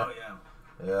for that. Oh, yeah.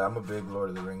 Yeah, I'm a big Lord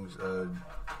of the Rings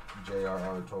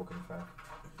J.R.R. Tolkien fan.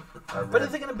 But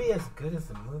is it going to be as good as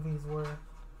the movies were?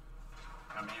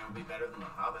 I mean, it would be better than The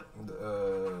Hobbit.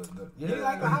 Do you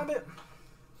like The Hobbit?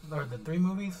 Or the 3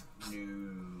 movies? No.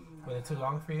 Were they too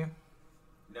long for you?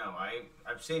 No,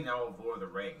 I've seen all of Lord of the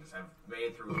Rings. I've made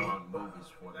it through long movies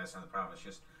before. That's not the problem. It's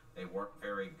just they weren't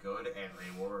very good and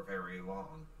they were very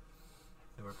long.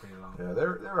 They were pretty long. Yeah,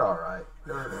 they're all right.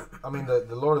 I mean,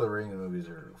 the Lord of the Rings movies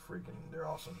are they're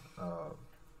awesome.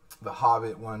 The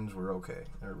Hobbit ones were okay.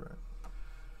 They're right.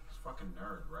 It's fucking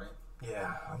nerd, right?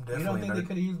 Yeah, I'm definitely. You don't think they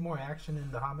could have used more action in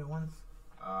the Hobbit ones?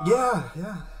 Yeah.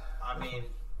 I mean,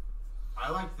 I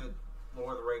like the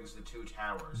Lord of the Rings, The Two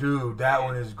Towers. Dude, that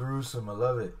one is gruesome. I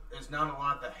love it. There's not a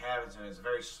lot that happens, and it's a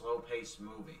very slow-paced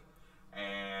movie.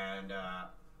 And,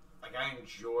 I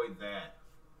enjoyed that.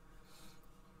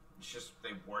 It's just,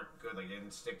 they weren't good. They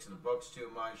didn't stick to the books too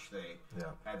much. They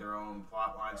had their own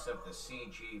plot line stuff. The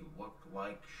CG looked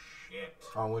like shit.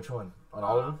 On which one? On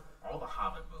all of them? All the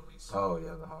Hobbit movies. Oh,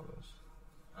 yeah, the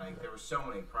Hobbits. There were so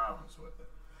many problems with it.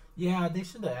 Yeah, they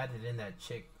should have added in that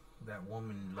chick, that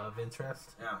woman love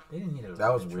interest. Yeah. They didn't need a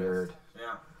That was love weird. interest.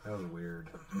 Yeah. That was weird.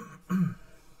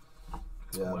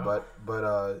 Yeah, Wow.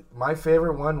 but my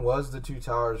favorite one was The Two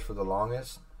Towers for the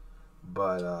longest.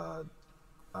 But I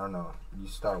don't know. You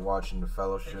start watching The Hey,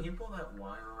 Fellowship. can you pull that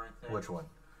wire right there? Which one?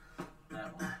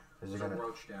 That one. Is it There's gonna? a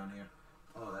roach down here.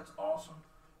 Oh, that's awesome.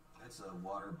 That's a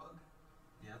water bug.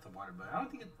 Yeah, it's a water bug. I don't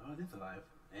think it's alive.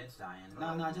 It's dying.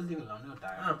 No, just leave it alone. It'll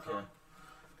die. Okay.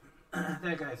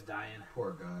 That guy's dying.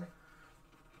 Poor guy.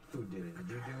 Who did it? Did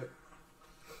you do it?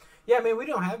 Yeah, I mean, we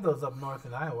don't have those up north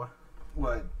in Iowa.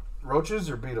 What? Roaches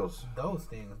or beetles? Those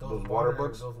things. Those water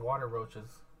bugs? Those water roaches.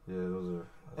 Yeah, those are.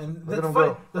 And Look at them funny,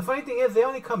 go. the funny thing is, they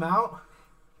only come out.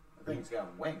 I think it's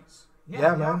got wings. Yeah, they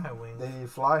all man. have wings. They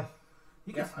fly.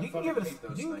 You can, Yeah, I you can fucking give it hate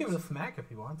those you can give it a things. smack if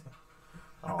you want to.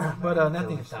 Oh, But man, that kill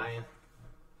thing's yourself. dying.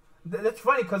 That's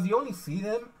funny because you only see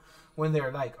them when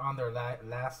they're like on their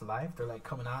last life. They're like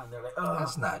coming out and they're like, oh.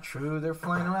 That's not true. They're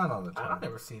flying around all the I time. don't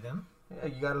ever see them. Yeah,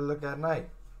 you gotta look at night.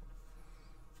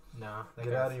 No.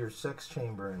 Get out of your sex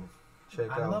chamber and check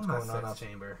I out love what's my going on sex outside.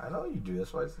 chamber. I know you do.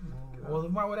 That's why I said you didn't get out. Well,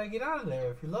 then why would I get out of there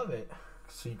if you love it?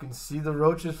 So you can see the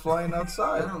roaches flying I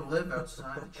outside. don't live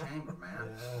outside the chamber,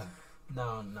 man. Yeah.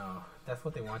 No. That's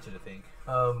what they want you to think.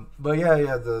 But yeah,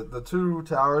 the Two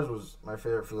Towers was my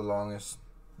favorite for the longest.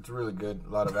 It's really good.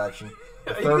 A lot of action.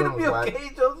 The Are you third gonna one be was whack.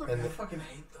 okay, Joseph? And I the, fucking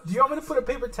hate those. Do you want me to put a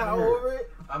paper towel Here. over it?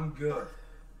 I'm good.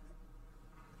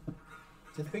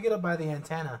 Just pick it up by the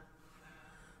antenna.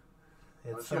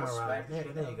 I'm It's just gonna somewhere around smack the there.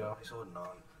 shit There out you of go. He's holding on.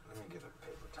 Let me get a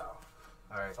paper towel.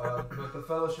 All right. But the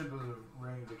Fellowship of the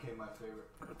Ring became my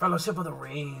favorite. Fellowship of the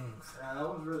Rings. Yeah, that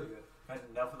was really good. I had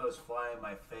enough of those fly in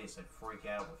my face. I'd freak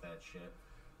out with that shit.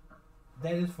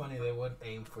 That is funny. They would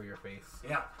aim for your face.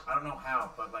 Yeah, I don't know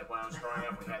how, but like when I was growing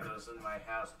up, we had those in my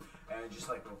house, and it just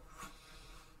like,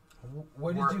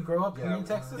 Where did you grow up? Here Yeah, in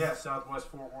Texas? yeah, Southwest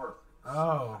Fort Worth.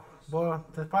 Oh, well,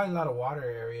 there's probably a lot of water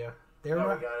area. They're Yeah,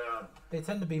 right- we got they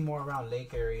tend to be more around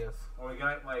lake areas. we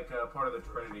got like part of the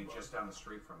Trinity just down the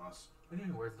street from us.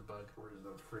 Where's the bug? Where's the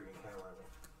freaking camera?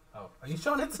 Oh, are you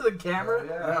showing it to the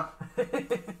camera?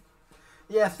 Yeah.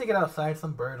 Yeah, stick it outside.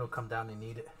 Some bird will come down and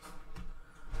eat it.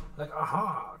 Like,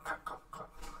 aha.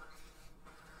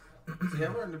 See, I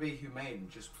learned to be humane and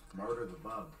just murder the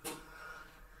bug.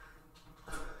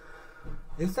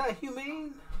 Is that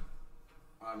humane?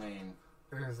 I mean,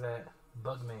 Or is that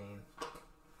bugmane?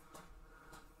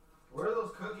 Where are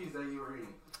those cookies that you were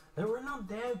eating? There were no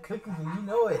damn cookies and you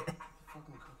know it.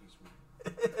 fucking cookies,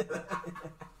 man.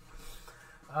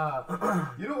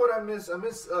 You know what I miss? I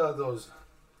miss those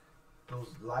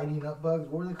lighting up bugs.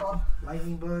 What are they called?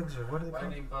 Lightning bugs or what are they called?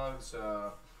 Lightning bugs,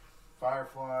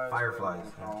 fireflies. Fireflies, whatever you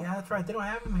wanna call Yeah, that's right. They don't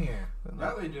have them here. them.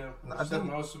 Now they do. I Just that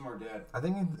think- most of them are dead. I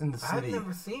think in the I've city.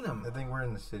 never seen them. I think we're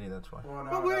in the city. That's why. Well,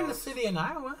 no, But we're in no, the city in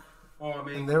Iowa. Well, I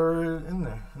mean, And they were in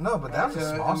there. No, but that was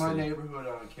a small in my city. neighborhood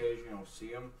on occasion you'll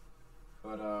see them,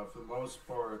 but for the most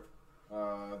part,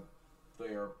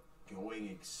 they are going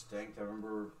extinct. I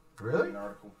remember Really? reading an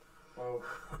article. Well,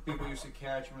 people used to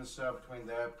catch them and stuff. Between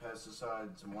that,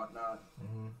 pesticides and whatnot,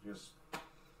 just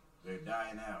they're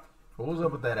dying out. What was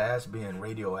up with that ass being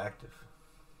radioactive?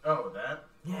 Oh, that?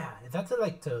 Yeah, is that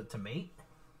to mate?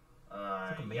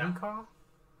 Like a mating Yeah. call?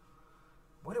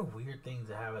 What a weird thing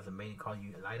to have as a mating call.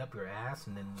 You light up your ass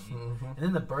and then and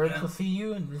then the birds Yeah. will see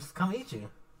you and just come eat you.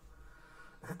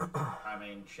 I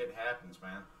mean, shit happens,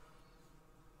 man.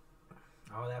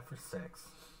 All that for sex.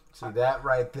 See, that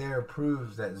right there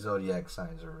proves that zodiac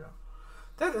signs are real.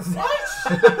 That is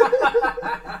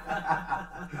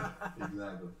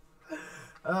Exactly.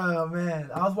 Oh man,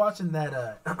 I was watching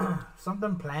that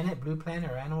something planet, Blue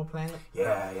Planet or Animal Planet,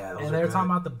 Yeah. and they were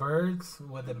talking about the birds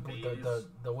with the bees,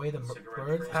 the way the cigarette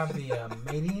birds trees. have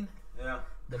the mating, Yeah.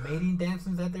 the mating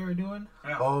dances that they were doing.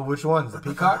 Yeah. Oh, which ones? The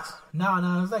peacocks? No,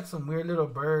 it was like some weird little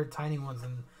bird, tiny ones,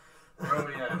 and Oh,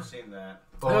 yeah, I've seen that.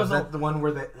 Oh, There is was that the one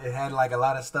where it had like a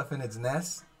lot of stuff in its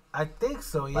nest? I think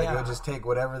so. Yeah. Like it would just take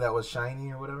whatever that was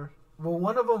shiny or whatever? Well,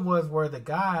 one of them was where the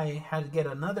guy had to get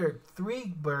another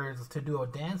 3 birds to do a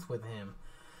dance with him.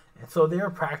 And so they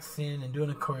were practicing and doing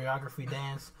a choreography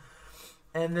dance.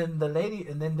 And then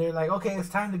they're like, okay, it's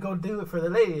time to go do it for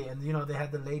the lady. And, they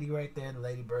had the lady right there, the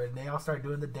lady bird, and they all start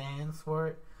doing the dance for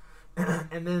it.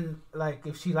 And then, like,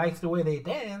 if she likes the way they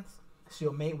dance,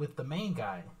 she'll mate with the main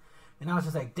guy. And I was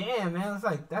just like, damn, man,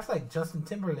 that's like Justin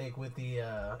Timberlake with the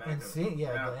NSYNC,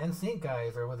 the NSYNC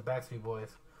guys, or with the Backstreet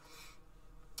Boys.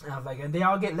 And I was like, and they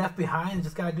all get left behind and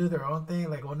just gotta do their own thing.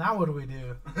 Like, well, now what do we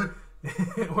do?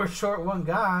 We're short one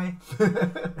guy.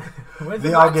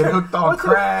 They all get hooked on what's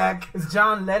crack. It's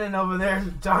John Lennon over there.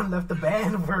 John left the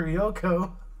band for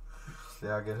Yoko. They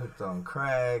all get hooked on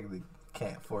crack. They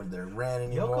can't afford their rent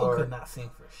anymore. Yoko could not sing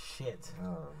for shit.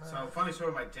 Oh, man. So, funny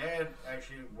story, my dad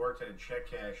actually worked at a check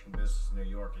cashing business in New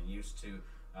York and used to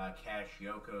cash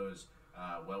Yoko's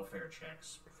welfare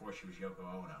checks before she was Yoko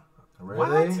Ono.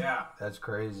 Really? What? Yeah. That's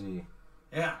crazy.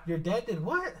 Yeah. Your dad did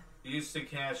what? He used to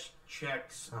cash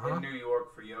checks Uh-huh. in New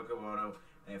York for Yoko Ono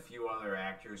and a few other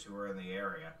actors who were in the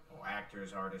area. Well,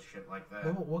 actors, artists, shit like that.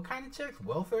 What kind of checks?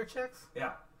 Welfare checks?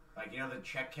 Yeah. Like, you know the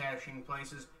check cashing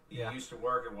places? He Yeah. used to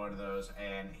work at one of those,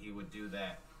 and he would do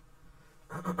that.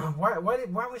 Why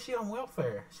was she on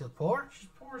welfare? She was poor? She's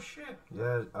poor as shit.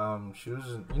 Yeah, she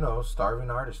was,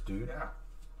 starving artist, dude. Yeah.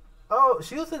 Oh,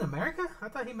 she was in America? I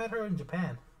thought he met her in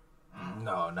Japan.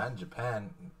 No, not in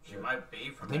Japan. She might be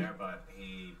from there, but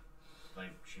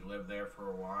she lived there for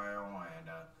a while, and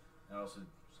also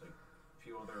like a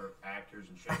few other actors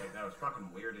and shit like that. It was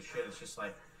fucking weird as shit. It's just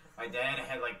like my dad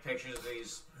had like pictures of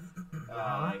these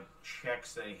like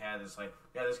checks that he had. It's like,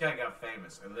 yeah, this guy got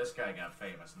famous, and this guy got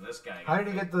famous, and this guy. How did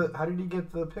he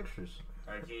get the pictures?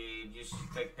 Like he used to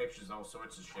take pictures of all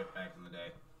sorts of shit back in the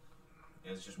day.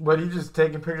 It's just. But he just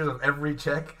taking pictures of every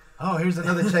check. Oh, here's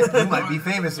another check. You might be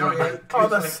famous. No, Right? All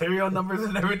the like, serial numbers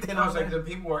and everything. I was like, the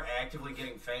people were actively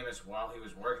getting famous while he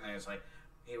was working there. It's like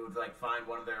he would like find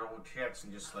one of their old checks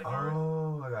and just like.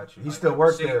 Oh, I got you. He like, still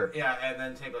worked see, there. Yeah, and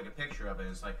then take like a picture of it.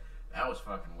 It's like that was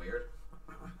fucking weird.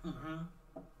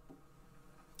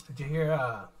 Did you hear?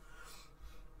 I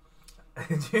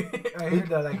heard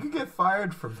that like you could get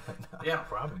fired from that now. Yeah,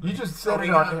 probably. You just so said it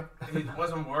on. he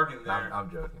wasn't working there I'm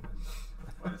joking.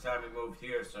 by the time he moved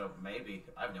here. So maybe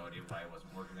I have no idea why he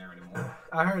wasn't working there anymore.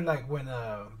 I heard like when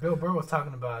Bill Burr was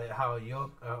talking about it, how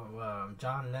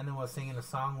John Lennon was singing a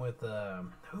song with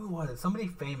who was it? Somebody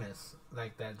famous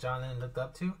like that John Lennon looked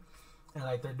up to, and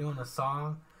like they're doing a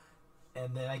song,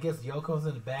 and then I guess Yoko's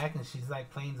in the back and she's like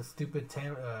playing the stupid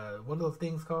what are those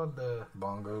things called, the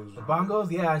Bongos.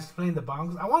 bongos? Yeah, she's playing the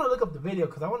bongos. I want to look up the video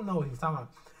because I want to know what he's talking about.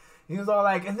 He was all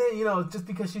like, and then just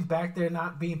because she's back there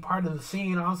not being part of the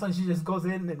scene, all of a sudden she just goes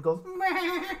in and goes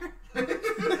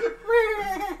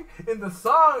in the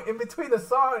song, in between the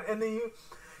song, and then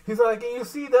he's like, and you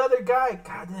see the other guy.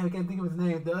 God damn, I can't think of his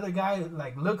name. The other guy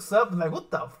like looks up and like,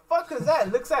 what the fuck is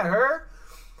that? Looks at her,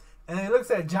 and he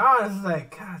looks at John. It's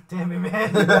like, God damn it,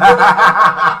 man.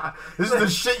 This is the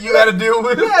shit you got to deal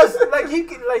with. Yes, like you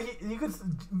could.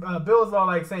 Bill was all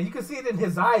like saying you could see it in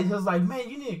his eyes. He was like, "Man,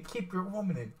 you need to keep your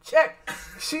woman in check.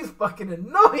 She's fucking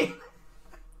annoying."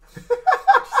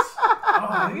 Oh,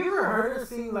 have you ever heard her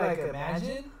sing like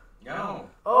Imagine? No.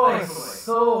 Oh, Thankfully. it's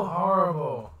so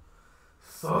horrible.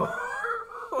 So.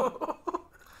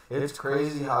 It's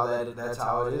crazy how that's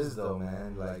how it is though,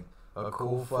 man. Like a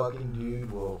cool fucking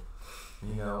dude will,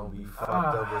 be fucked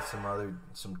up with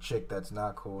some chick that's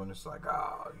not cool, and it's like,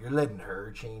 oh, you're letting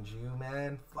her change you,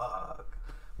 man. Fuck.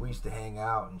 We used to hang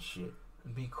out and shit.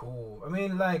 Be cool. I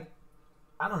mean, like,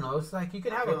 I don't know. It's like you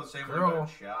could I have feel a the same way girl.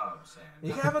 about jobs. And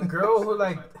You can have a girl who's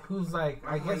like,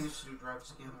 I remember when guess. I used to do drugs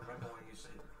together. Remember when I used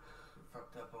to get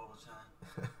fucked up all the time?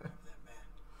 That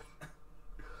man.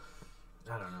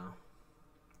 I don't know.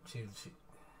 She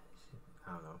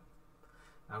I don't know.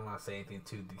 I don't want to say anything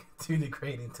too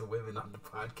degrading to women on the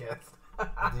podcast.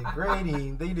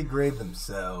 Degrading. They degrade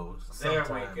themselves. There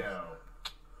Sometimes. we go.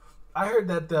 I heard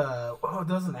that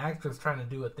there's an actress trying to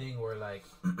do a thing where like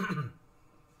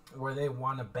where they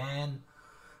want to ban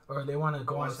or they want to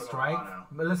go on Melissa strike. Milano.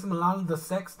 Melissa Milano, the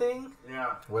sex thing.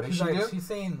 Yeah. What did She's she like, do? she's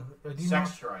saying, do you Sex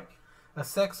know strike. a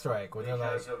sex strike where they're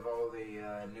like, Because of all the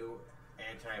new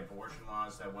anti-abortion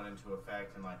laws that went into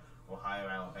effect in like Ohio,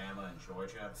 Alabama, and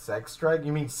Georgia. Sex strike?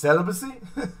 You mean celibacy?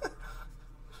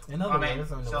 in other words,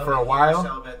 For a while?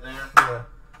 Celibate there. Yeah.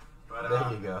 But,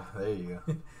 There you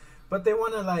go. but they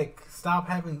want to like stop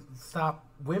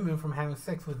women from having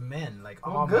sex with men, like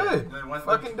all men. Good. They went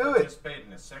Fucking to do it. participate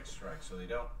in a sex strike, so they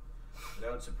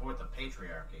don't support the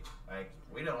patriarchy. Like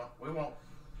we won't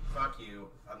fuck you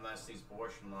unless these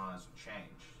abortion laws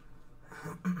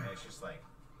change. And it's just like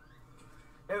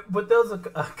But there was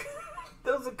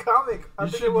a comic. I You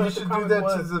think should, it was you the should do comic that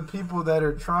was. to the people that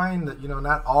are trying to,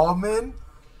 not all men.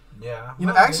 Yeah.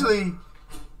 Actually,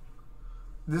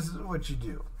 this is what you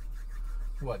do.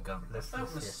 What gum? Let's stop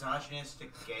hear.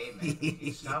 misogynistic gay men.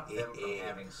 You stop them from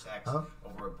having sex Huh?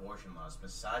 over abortion laws.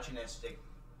 Misogynistic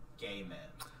gay men.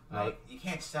 No. Like you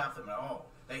can't stop them at all.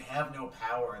 They have no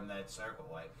power in that circle.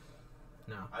 Like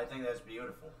No. I think that's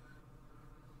beautiful.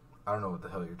 I don't know what the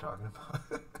hell you're talking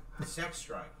about. The sex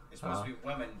strike. It's supposed to be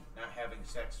women not having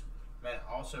sex. Men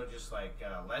also just like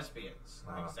lesbians.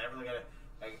 Like, is that really gonna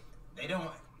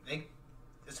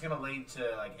it's gonna lead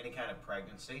to like any kind of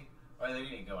pregnancy. Or they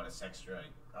need to go on a sex strike.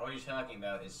 All you're talking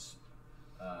about is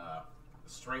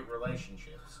straight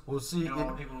relationships. Well, see, all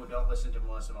the people who don't listen to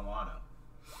Melissa Milano.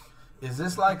 is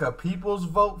this like a people's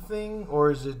vote thing, or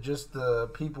is it just the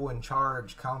people in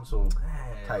charge council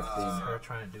type It's thing? her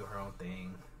trying to do her own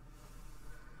thing.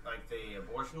 like the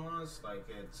abortion laws, like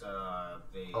it's the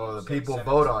the state people senates.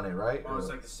 vote on it, right? Oh, it's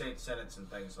like the state senates and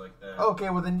things like that. Okay,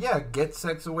 well then, yeah, get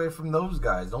sex away from those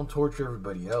guys. Don't torture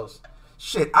everybody else.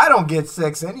 Shit, I don't get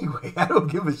sex anyway. I don't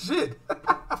give a shit.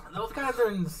 Those guys are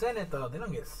in the Senate, though. They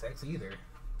don't get sex either.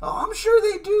 Oh, I'm sure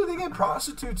they do. They get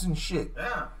prostitutes and shit.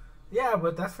 Yeah. Yeah,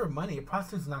 but that's for money. A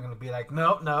prostitute's not going to be like,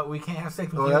 no, we can't have sex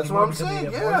with Well, you that's anymore what I'm because of saying.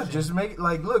 the Yeah, abortion. just make it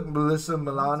like, look, Melissa,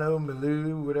 Milano,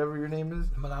 Malou, whatever your name is.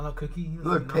 Milano Cookie.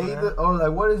 Look, know pay that?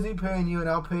 like, what is he paying you, and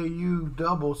I'll pay you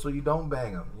double so you don't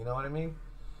bang him. You know what I mean?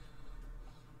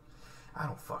 I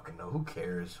don't fucking know. Who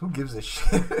cares? Who gives a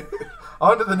shit?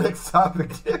 On to the next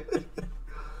topic.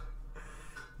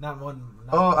 Not one.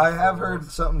 Oh, I have heard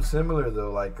something similar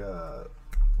though. Like,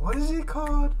 what is it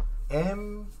called?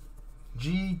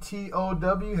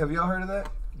 MGTOW. Have y'all heard of that?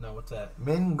 No, what's that?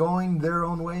 Men going their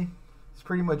own way. It's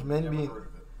pretty much men Never being heard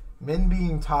of it. men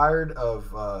being tired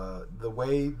of the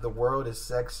way the world is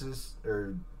sexist,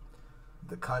 or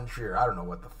the country, or I don't know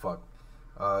what the fuck.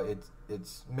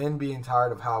 It's men being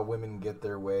tired of how women get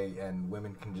their way, and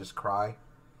women can just cry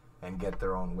and get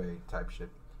their own way type shit.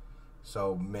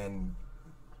 So men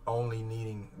only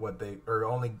needing what they, or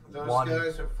only Those wanting.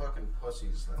 guys are fucking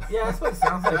pussies. Though. Yeah, that's what it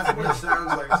sounds like. That's what it sounds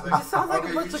like. It's It just sounds like a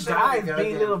okay, bunch you of sound like guys a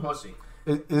being goddamn little- pussy.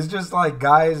 It's just like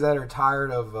guys that are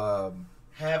tired of.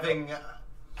 Having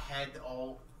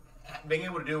being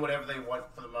able to do whatever they want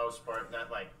for the most part, not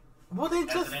like Well, they As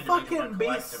just an individual, fucking be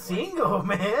collectively. single,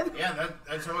 man. yeah,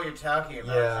 that's all you're talking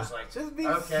about. Yeah. It's just like Just be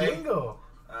okay, single.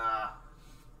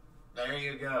 there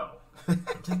you go.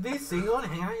 Just be single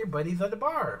and hang out with your buddies at the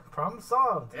bar. Problem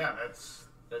solved. Yeah, that's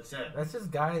it. That's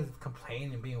just guys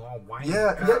complaining and being all whiny.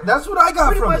 Yeah, that's what I got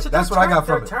Pretty from much, it. That's what I got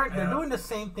from it. They're Yeah. doing the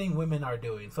same thing women are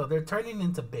doing, so they're turning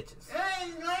into bitches.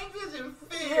 Hey, life isn't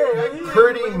Yeah, fair.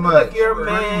 Pretty much. Look, you're a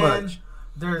Pretty man. much.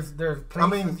 There's places I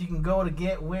mean- you can go to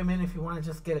get women if you want to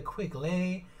just get a quick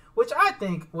lay, which I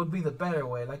think would be the better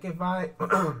way. Like if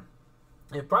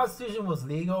if prostitution was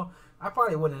legal, I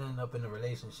probably wouldn't end up in a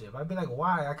relationship. I'd be like,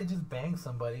 why? I could just bang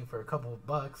somebody for a couple of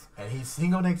bucks. And he's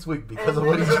single next week because And of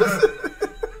what he then- just.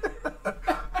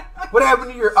 What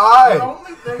happened to your The eye?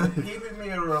 only thing keeping me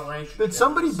in a relationship. Did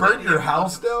somebody is burn sitting your in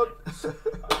house down?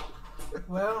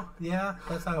 Well, yeah,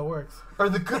 that's how it works. Are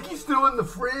the cookies still in the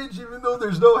fridge even though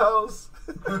there's no house?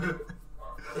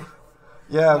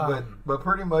 Yeah, but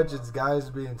pretty much it's guys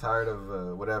being tired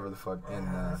of whatever the fuck. And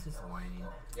That's just whiny.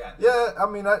 Yeah. yeah, I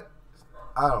mean, I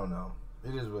don't know.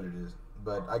 It is what it is.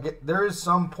 But I get there is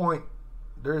some points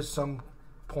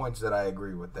that I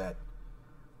agree with that.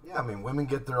 Yeah, I mean, women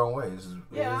get their own ways.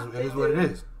 Yeah, It they is what it do.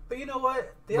 is. But you know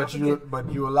what? They But also you get,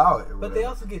 allow it. or but they whatever.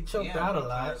 also get choked Yeah, out a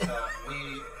lot.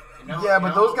 because, Yeah,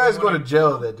 but those guys go to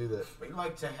jail that do that. We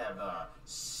like to have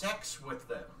sex with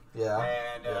them. Yeah.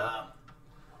 And yeah.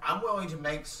 I'm willing to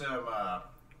make some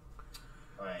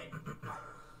like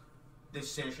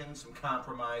decisions, some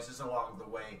compromises along the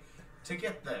way to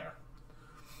get there.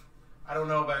 I don't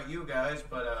know about you guys,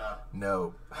 but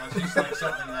No. that's just like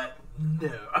something that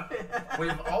No.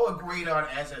 we've all agreed on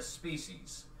as a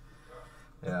species.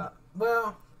 Yeah.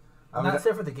 Well, I mean, not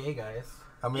except for the gay guys.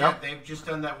 I mean, Yeah, they've just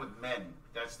done that with men.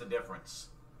 That's the difference.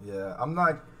 yeah. I'm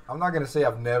not gonna say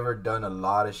I've never done a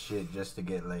lot of shit just to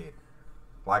get laid.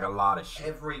 Like a lot of shit.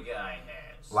 Every guy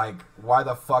has. Like, why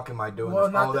the fuck am I doing Well,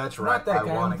 this? not Oh, the- that's not right. that I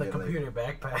guy want to with the get laid. computer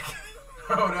backpack.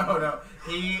 Oh, no.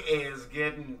 He is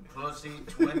getting pussy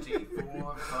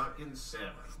 24/7.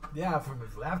 Yeah, from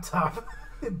his laptop,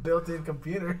 built-in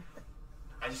computer.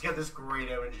 I just got this great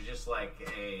image of just like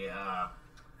a,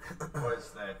 what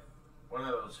is that? One of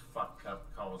those fuck cup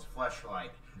calls, fleshlight.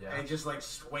 Yeah. And it just like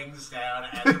swings down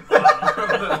at the bottom of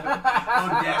the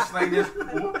little desk like this.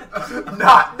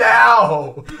 Not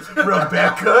now,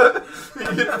 Rebecca. He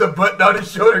hits the button on his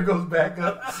shoulder, goes back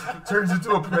up, turns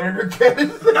into a predator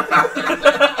cannon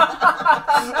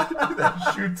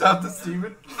that shoots out to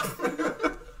Steven.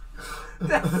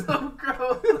 That's so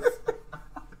gross.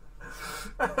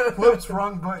 Whoops,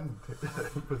 wrong button.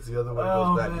 He puts the other one,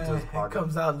 Oh goes back into man, his it pocket.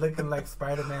 comes out looking like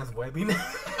Spider-Man's webbing.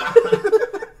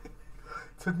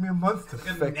 Took me a month to The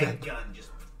perfect net that. gun just.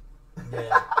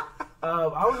 Yeah.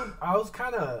 I was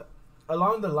kind of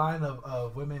along the line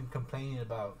of women complaining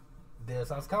about this.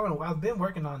 I've been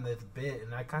working on this bit,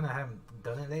 and I kind of haven't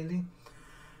done it lately.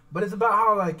 But it's about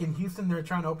how, like, in Houston, they're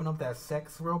trying to open up that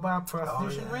sex robot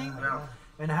prostitution ring, Yeah.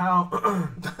 and how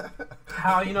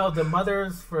the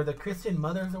mothers for the Christian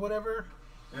mothers or whatever,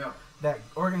 Yeah. that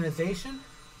organization.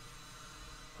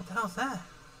 What the hell's that?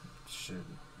 Shit.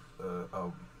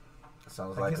 Oh. It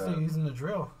sounds I like guess a. they're using the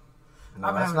drill. No,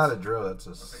 I'm that's having not a s- drill. That's a.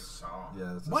 That's a song.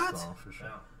 Yeah, that's a What? song for sure.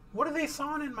 Yeah. What are they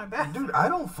sawing in my back? Dude, I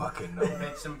don't fucking know.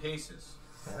 Bits and pieces.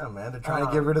 Yeah, man, they're trying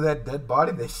to get rid of that dead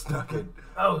body they snuck in.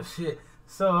 Oh shit.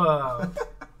 So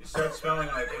You start smelling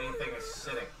like anything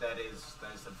acidic, that is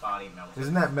the body melting.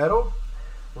 Isn't that metal?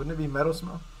 Wouldn't it be metal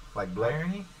smell? Like blood?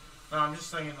 irony. No, I'm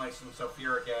just thinking like some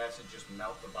sulfuric acid just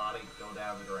melt the body, go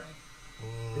down the drain.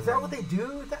 Is that what they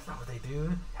do? That's not what they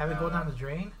do. Have it No, go no. down the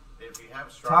drain? If you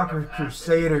have strong Talker enough acid,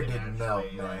 Crusader you can didn't melt,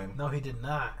 actually, man. No, he did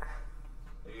not.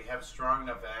 If you have strong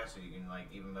enough acid, you can like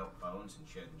even melt bones and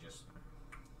shit and just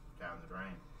down the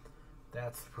drain.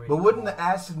 That's pretty. But wouldn't cool. the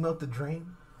acid melt the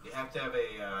drain? You have to have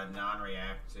a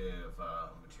non-reactive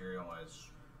material as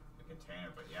a container,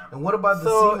 but yeah. And what about the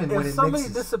So semen when if it somebody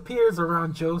mixes? disappears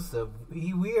around Joseph,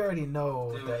 we already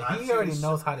know Dude, that I've he seen already s-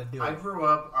 knows how to do I it. grew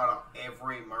up on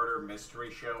every murder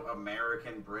mystery show,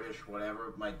 American, British,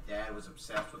 whatever. My dad was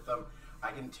obsessed with them. I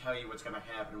can tell you what's going to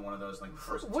happen in one of those like the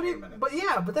first What 10 do you, minutes. but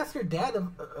yeah, but that's your dad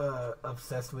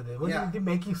obsessed with it. What Yeah. did he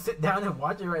make you sit down and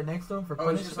watch it right next to him for Oh,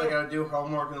 it's punishment? just like I would do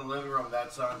homework in the living room.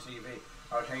 That's on TV.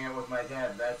 I would hang out with my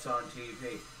dad. That's on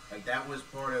TV. Like that was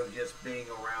part of just being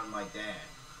around my dad.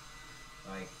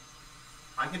 Like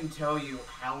I can tell you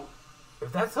how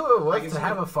If that's who it I was can to see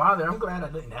have it. a father, I'm glad I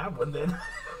didn't have one then.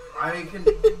 I can.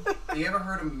 You ever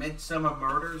heard of Midsummer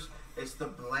Murders? It's the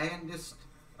blandest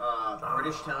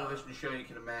British television show you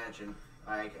can imagine.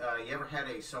 Like you ever had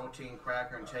a saltine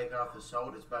cracker and take off the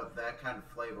salt? It's about that kind of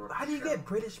flavor. Of How the do you show. Get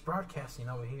British broadcasting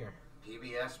over here?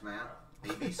 PBS, man?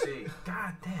 BBC.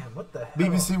 God damn, what the hell?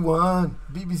 BBC One,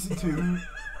 BBC Two.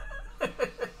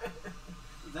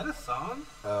 Is that a song?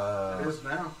 It is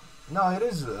now. No, it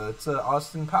is. It's an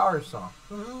Austin Powers song.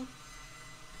 Mm-hmm.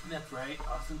 That's right,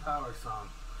 Austin Powers song.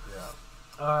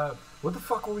 Yeah. What the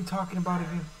fuck were we talking about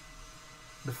again?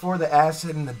 Before the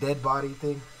acid and the dead body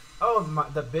thing.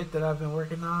 The bit that I've been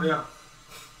working on. Yeah.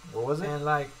 What was it? And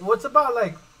like, what's about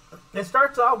like, it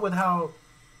starts off with how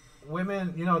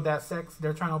women, that sex,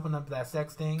 they're trying to open up that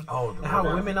sex thing. Oh, And how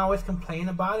women. women always complain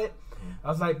about it. I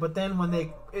was like, but then when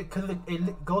because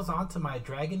it goes on to my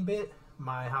dragon bit,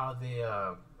 how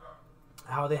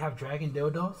they have dragon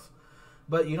dildos,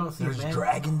 but you don't see There's men.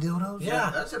 dragon dildos.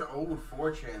 Yeah. That's an old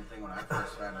 4chan thing when I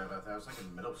first found out about that. I was like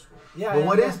in middle school. Yeah. But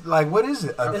what is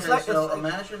it? Okay, It's like- so it's like-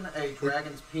 imagine a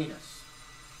dragon's penis.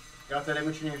 Got that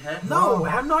image in your head? No, I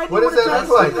have no idea What does a that dragon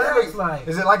look like? penis looks like.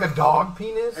 Is it like a dog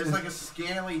penis? It's like a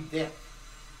scaly dick.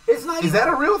 It's not. Is even, that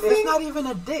a real thing? It's not even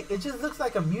a dick. It just looks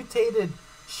like a mutated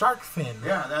shark fin.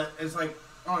 Yeah, that is like.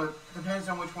 Oh, it depends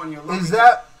on which one you're looking. Is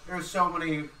that There's so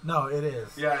many. No, it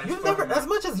is. Yeah, it's you never. fucking- As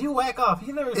much as you whack off,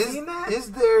 you never seen that.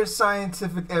 is there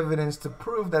scientific evidence to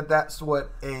prove that that's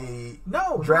what a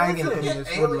No, dragon there isn't. penis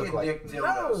Yeah, would alien look like? dick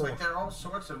dildos. No. Like there are all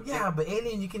sorts of. Yeah, but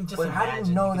alien, you can just But how do imagine.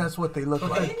 you know can that's what they look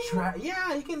put like?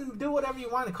 yeah, you can do whatever you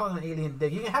want to call an alien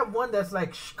dick. You can have one that's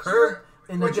like curved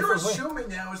in a What you're different way. assuming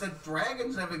now is that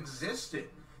dragons have existed.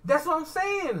 That's what I'm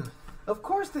saying. Of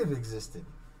course they've existed.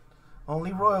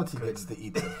 Only royalty gets to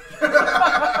eat them.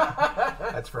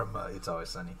 That's from It's Always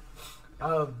Sunny.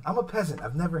 I'm a peasant.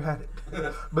 I've never had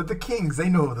it. But the kings, they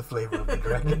know the flavor of the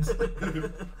dragons.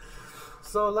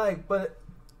 So like, but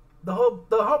the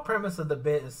whole premise of the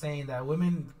bit is saying that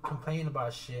women complain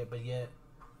about shit, but yet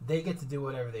they get to do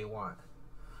whatever they want.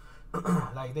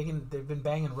 Like they've been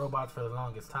banging robots for the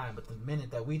longest time, but the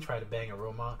minute that we try to bang a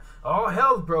robot, all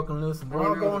hell's broken loose, and we're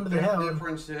all going to the big hell.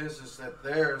 difference is that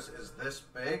theirs is this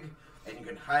big, and you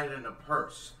can hide it in a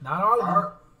purse. Not all of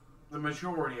them. The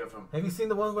majority of them. Have you seen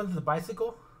the one with the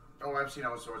bicycle? Oh, I've seen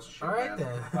all sorts of shit. All right,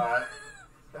 man. then.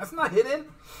 That's not hidden.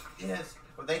 Yes,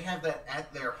 but they have that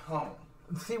at their home.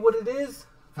 See what it is?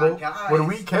 Well, guys, would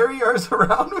we carry ours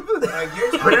around with us? Like,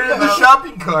 you're Put it in the talking about-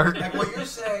 shopping cart. Like what you're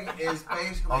saying is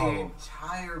basically Oh. an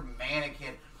entire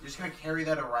mannequin. You're just gonna carry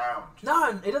that around. No,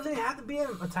 it doesn't even have to be an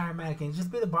entire mannequin. It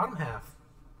just be the bottom half.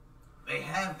 They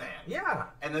have that. Yeah.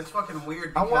 And that's fucking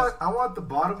weird I because want the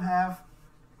bottom half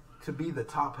to be the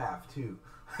top half too.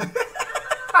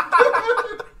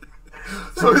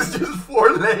 So it's just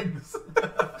 4 legs.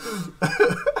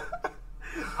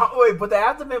 Oh, wait, but the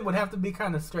abdomen would have to be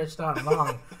kind of stretched out and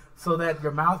long so that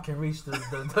your mouth can reach the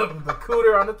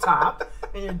cooter on the top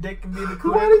and your dick can be the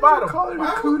cooter Why at did the bottom. you call it a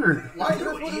cooter? why are you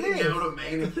That's what it eating is. out a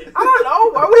mannequin? I don't know.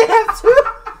 Why we have two?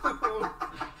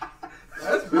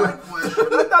 That's my question.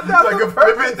 I thought that was Like a the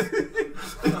purpose. pivot.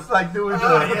 It's like doing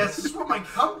Yes, this is what my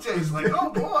cum tastes like. Oh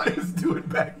boy. It's doing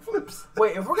backflips.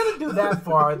 Wait, if we're going to do that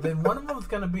far, then one of them's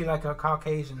going to be like a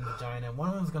Caucasian vagina and one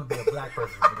of them's going to be a black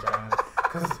person's vagina.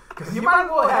 Because Because you might as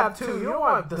well have two. You don't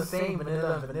want the same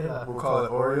vanilla. We'll call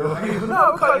it Oreo. No,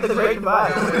 we'll call it the Great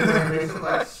Divide. Is it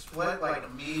like split, like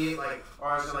immediate, like,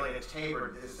 or is it like a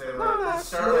tapered? Is it No, like that's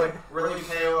start like really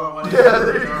pale on one end? Yeah,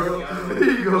 there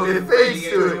you go. It fades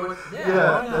to it. Yeah,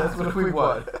 Yeah, that's what we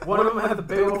want. One of them has a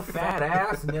big old fat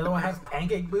ass, and the other one has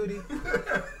pancake booty.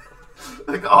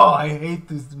 Like, oh, I hate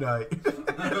this tonight.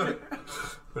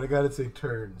 But I gotta take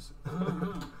turns.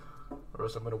 Or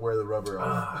else I'm gonna wear the rubber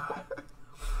off.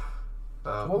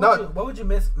 What would you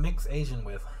mix Asian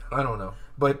with? I don't know.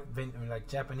 But Like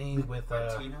Japanese with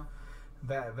Latino?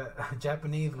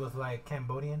 Japanese with like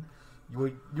Cambodian.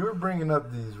 you were bringing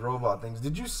up these robot things.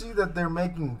 Did you see that they're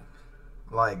making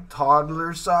like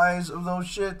toddler size of those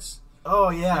shits? Oh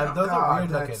yeah, those are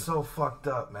weird looking. That's so fucked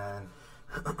up, man.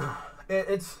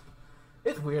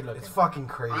 It's weird looking. It's fucking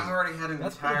crazy. I've already had an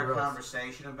That's entire pretty gross.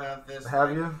 conversation about this. Have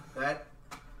like, you? That,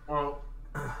 well,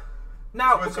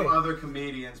 Now, with okay. some other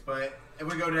comedians, but if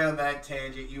we go down that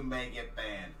tangent, you may get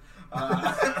banned.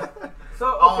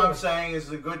 So All I'm okay. saying is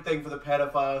it's a good thing for the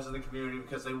pedophiles in the community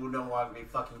because they will no longer be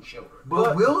fucking children.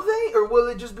 But will they, or will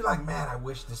it just be like, man, I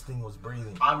wish this thing was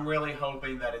breathing? I'm really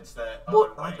hoping that it's that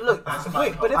Well, other way. look, That's my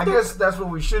wait, but hope. if I guess that's what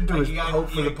we should do Like, is you gotta- hope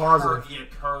for you the positive. curve- you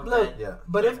curve Look, that Yeah.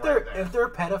 but thing if right there. they're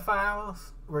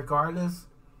pedophiles, regardless,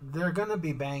 they're gonna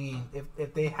be banging.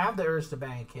 If they have the urge to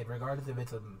bang a kid, regardless if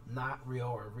it's a not real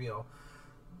or real,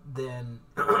 then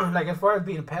like as far as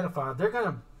being a pedophile, they're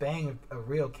gonna bang a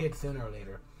real kid sooner or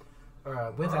later, with I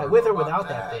don't or know about without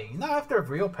that that. thing. Now, if they're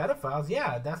real pedophiles,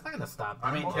 yeah, that's not gonna stop them.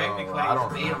 I mean, Well, technically, I don't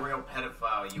to be a know. real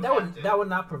pedophile, you that have would to. that would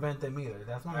not prevent them either.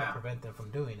 That's not Yeah. gonna prevent them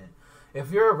from doing it. If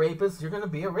you're a rapist, you're gonna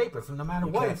be a rapist, no matter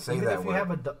You what. can't say Even that if you word.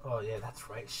 have oh yeah, that's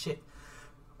right. Shit.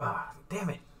 Damn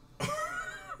it.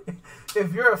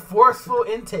 If you're a forceful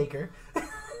intaker,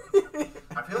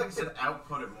 I feel like it's an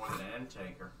outputter more than an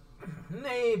intaker.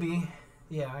 maybe.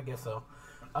 Yeah, I guess so.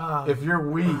 If you're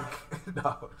weak,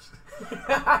 no.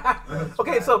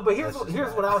 Okay, so but here's That's just here's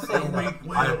bad. what I was saying.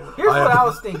 I- Here's I- what I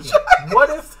was thinking. What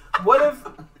if?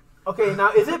 Okay,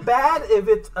 now is it bad if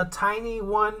it's a tiny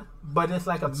one, but it's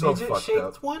like a That's so midget fucked shaped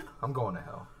up. one? I'm going to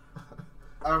hell.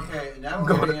 Okay, now I'm we're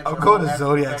going, getting into I'm going a to whole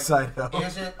Zodiac aspect. side hell.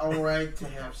 Is it alright to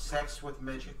have sex with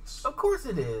midgets? Of course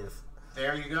it is.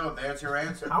 There you go. There's your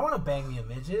answer. I want to bang me a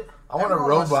midget. I want a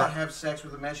Everyone wants robot. to have sex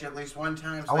with a midget at least one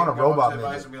time. So I they want a can go up robot to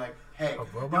advice midget. and be like, "Hey, A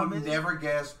robot you'll midget? never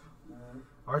guess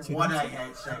R2D2. what I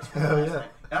had sex with Hell last yeah. night.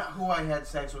 Not who I had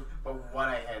sex with, but what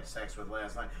I had sex with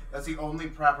last night." That's the only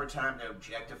proper time to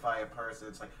objectify a person.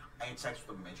 It's like, I had sex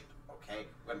with a midget. Okay,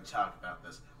 we're gonna talk about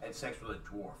this. I had sex with a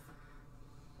dwarf.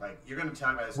 Like, you're gonna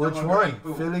talk about this. Which No longer one? like,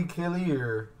 who? Philly Killy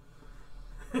or?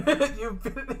 Are you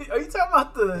talking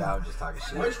about the? Yeah, I'm just talking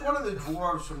shit. Which one of the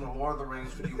dwarves from the Lord of the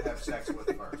Rings would you have sex with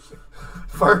first?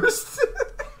 First?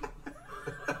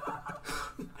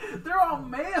 They're all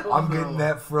male. I'm getting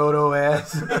that Frodo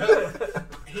ass.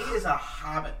 He is a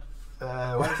hobbit.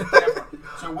 Uh, That's different.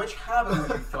 So which hobbit would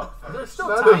you fuck They're first? still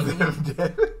none tiny. of them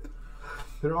did.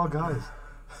 They're all guys.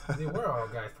 They were all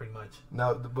guys, pretty much.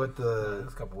 No, but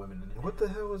There's a couple women in it. what the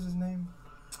hell was his name?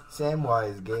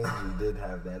 Samwise Gamgee did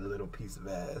have that little piece of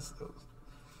ass. Those,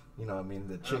 you know what I mean?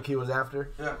 The chick he was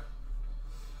after? Yeah.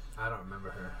 I don't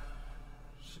remember her.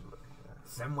 She looked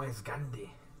Samwise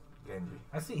Gandhi. Genji.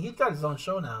 I see. He's got his own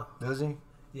show now. Does he?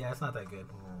 Yeah, it's not that good.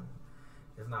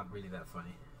 It's not really that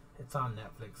funny. It's on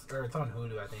Netflix or it's on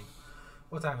Hulu, I think.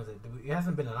 What time is it? It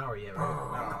hasn't been an hour yet,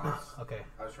 right? No, Okay.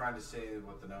 I was trying to see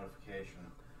what the notification.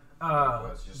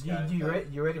 It's just You, got it you, done.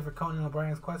 you ready for Conan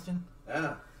O'Brien's question?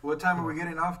 Yeah. What time are we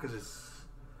getting off? Because it's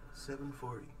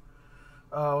 7:40.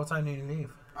 What time do you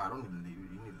leave? I don't need to leave.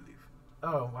 You need to leave.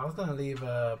 Oh, I was gonna leave.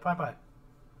 Popeye.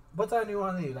 What time do you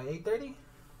want to leave? Like 8:30?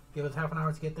 Give us half an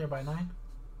hour to get there by 9.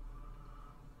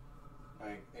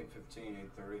 Like 8:15,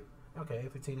 8:30. Okay,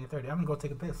 8:15, 8:30. I'm gonna go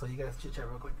take a piss. So you guys chit chat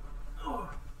real quick.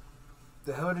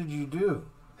 The hell did you do?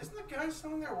 Isn't the guy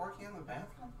still in there working in the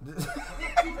bathroom?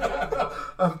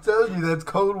 I'm telling you, that's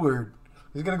code word.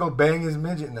 He's gonna go bang his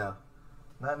midget now.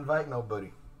 Not invite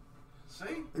nobody. See?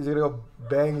 He's gonna go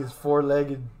bang his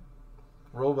 4-legged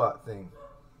robot thing.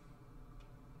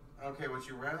 Okay, would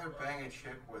you rather bang a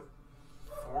chick with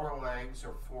 4 legs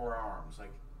or 4 arms?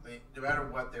 Like, no matter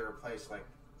what they replace, like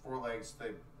 4 legs,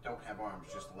 they don't have arms,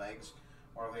 just legs,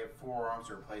 or they have 4 arms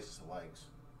that replaces the legs.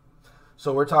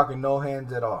 So we're talking no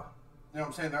hands at all. You know what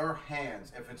I'm saying? There are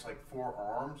hands if it's like 4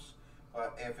 arms,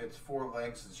 but if it's 4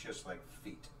 legs, it's just like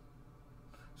feet.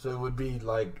 So it would be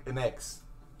like an X.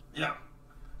 Yeah.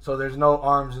 So there's no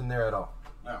arms in there at all.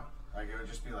 No. Like, it would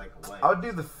just be like legs. I would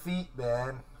do the feet,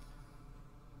 man.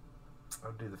 I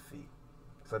would do the feet.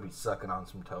 Because I'd be sucking on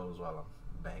some toes while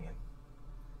I'm banging.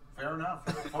 Fair enough.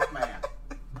 You're a foot man.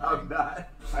 I'm not.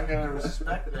 I gotta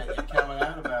respect that you're coming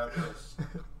out about this.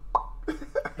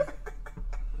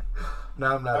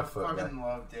 No, I'm not I a foot fucking guy.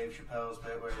 love Dave Chappelle's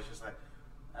bit where it's just like,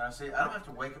 see, I don't have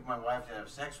to wake up my wife to have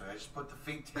sex with her. I just put the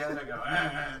feet together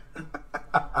and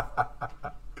I go,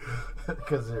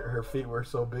 Because her feet were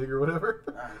so big or whatever.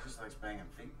 He just likes banging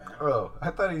feet, man. Oh, I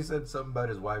thought he said something about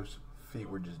his wife's feet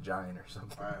were just giant or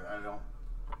something. I don't.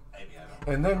 Maybe I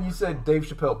don't. And then you said Dave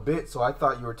Chappelle bit, so I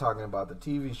thought you were talking about the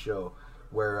TV show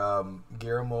where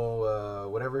Guillermo,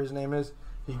 whatever his name is,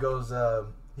 he goes,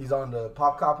 he's on the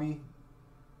Pop Copy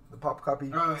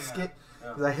skit.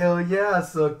 Yeah. He's like, hell yeah, I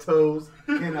suck toes.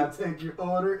 Can I take your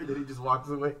order? And then he just walks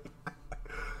away.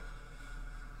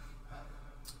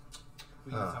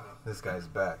 This guy's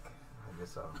back. I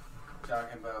guess so.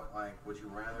 Talking about, like, would you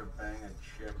rather bang a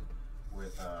chick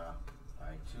with,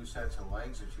 like, 2 sets of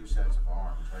legs or 2 sets of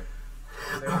arms,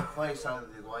 right? They replace either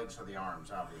the legs or the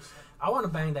arms, obviously. I want to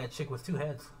bang that chick with 2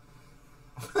 heads.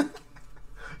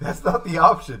 That's not the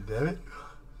option, damn it.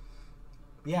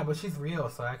 Yeah, but she's real,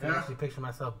 so I can actually picture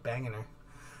myself banging her.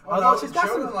 Well, Although no, she's got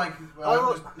children some- like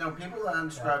although- people that I'm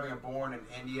describing are born in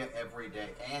India every day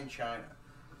and China.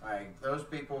 Like those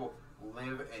people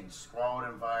live in squalid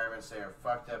environments. They are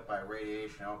fucked up by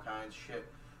radiation, all kinds of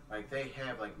shit. Like they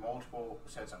have like multiple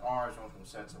sets of arms, multiple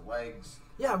sets of legs.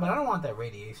 Yeah, but I don't want that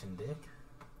radiation dick.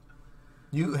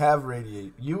 You have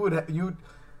radiate. You're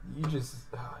just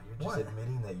What?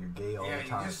 admitting that you're gay all Yeah, the you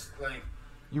time. just like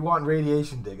You want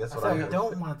radiation dick. That's I what said I I heard.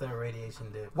 don't want that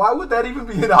radiation dick. Why would that even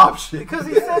be an option? Because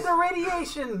he said the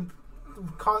radiation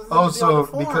causes them Oh, to be so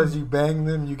undeformed. because you bang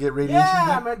them, you get radiation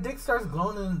Yeah, dick? my dick starts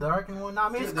glowing in the dark and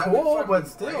whatnot. I mean, Dude, it's that'd be cool, fucking but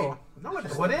still. great. No,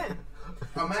 it wouldn't.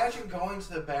 imagine going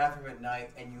to the bathroom at night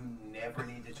and you never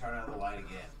need to turn on the light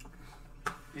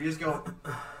again. You just go.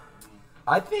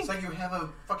 I think. It's like you have a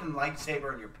fucking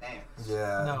lightsaber in your pants.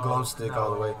 Yeah, No, glow stick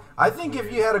all the way. no. I think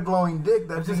if you had a glowing dick,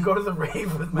 I that just go to the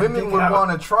rave with my women dick would out.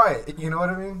 want to try it. You know what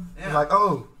I mean? Yeah. Like,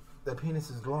 oh, the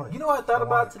penis is glowing. You know what I thought I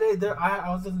about want today?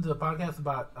 I was listening to a podcast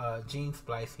about gene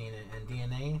splicing and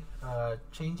DNA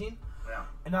changing. Yeah.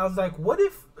 And I was like, what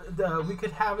if we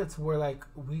could have it to where like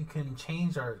we can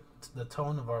change the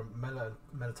tone of our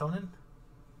melatonin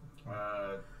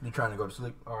You trying to go to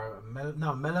sleep? or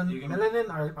You can- melanin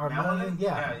or melanin?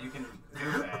 Yeah. you can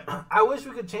do that. I wish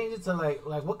we could change it to like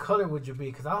what color would you be?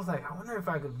 Because I was like, I wonder if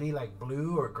I could be like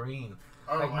blue or green,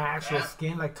 Oh, like my like actual that?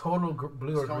 skin, like total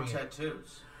blue or It's called green.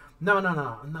 tattoos. No.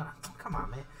 Come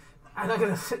on, man. I'm not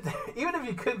gonna sit there. Even if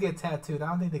you could get tattooed, I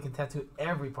don't think they can tattoo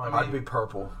every part. I'd of be you.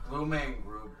 purple. Blue Man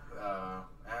Group,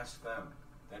 ask them.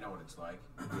 They know what it's like.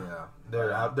 Yeah,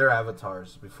 they're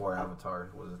avatars before Avatar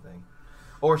was a thing,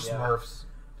 or Yeah. Smurfs.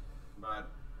 But,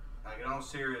 like, in all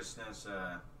seriousness,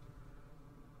 that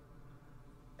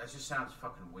just sounds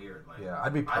fucking weird. Like, Yeah,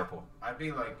 I'd be purple. I'd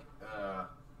be like,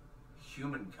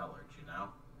 human colored, you know?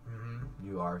 Mhm.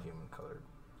 You are human colored.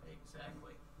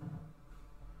 Exactly.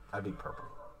 I'd be purple.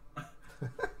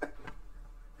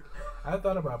 I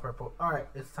thought about purple. All right,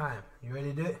 it's time. You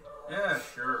ready to do it? Yeah,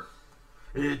 sure.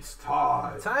 It's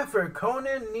time. Time for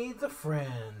Conan Needs a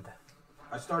Friend.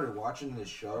 I started watching this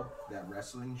show, that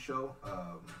wrestling show.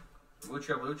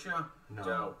 Lucha Lucha? No,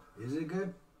 Dope. is it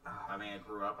good? I mean, I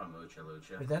grew up on Lucha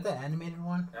Lucha. Is that the animated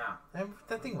one? Yeah.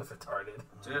 That thing was retarded.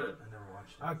 Dude. I never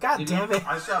watched it. Oh, God Did damn you- it.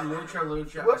 I saw Lucha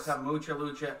Lucha. Whoops. I saw Mucha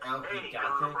Lucha El Hey, Gigante.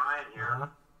 Conan O'Brien here. Uh-huh.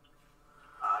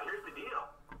 Here's the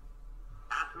deal.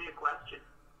 Ask me a question.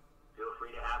 Feel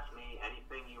free to ask me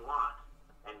anything you want.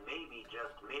 And maybe,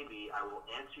 just maybe, I will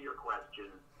answer your question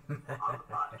on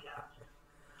the podcast.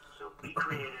 So be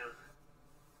creative.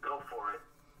 Go for it.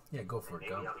 Yeah, go for it,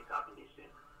 Maybe go. I'll be talking to you soon.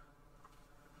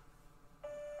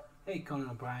 Hey, Conan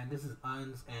O'Brien. This is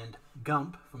Uns and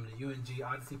Gump from the UNG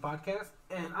Odyssey podcast.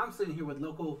 And I'm sitting here with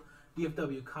local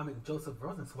DFW comic Joseph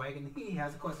Rosenzweig, and he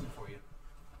has a question for you.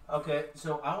 Okay,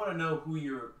 so I want to know who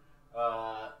your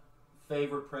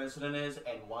favorite president is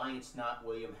and why it's not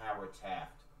William Howard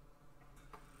Taft.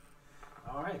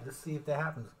 All right, let's see if that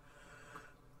happens.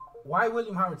 Why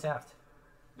William Howard Taft?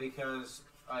 Because,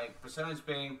 like, besides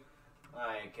being,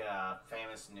 like,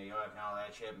 famous in New York and all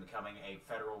that shit, and becoming a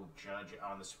federal judge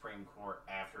on the Supreme Court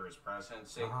after his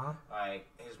presidency, Uh-huh. like,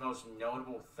 his most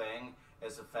notable thing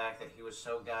is the fact that he was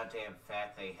so goddamn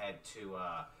fat they had to,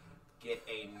 get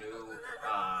a new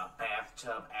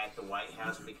bathtub at the White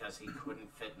House because he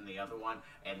couldn't fit in the other one,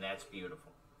 and that's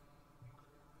beautiful.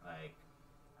 Like,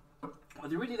 Was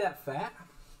he really that fat?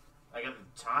 at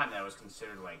the time, that was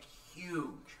considered, like,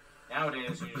 huge.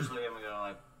 Nowadays, you just look at him and go,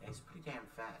 like, hey, he's pretty damn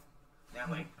fat. Now,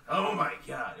 like, oh my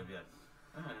god, it'd be like,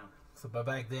 I don't know. So, but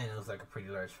back then, it was like a pretty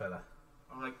large fella.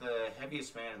 Well, like, the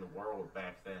heaviest man in the world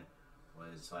back then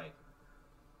was, like,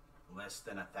 less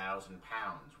than 1,000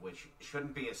 pounds, which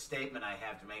shouldn't be a statement I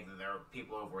have to make that there are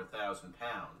people over 1,000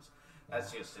 pounds.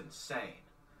 That's just insane.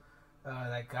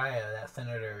 That guy, that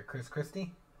Senator Chris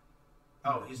Christie.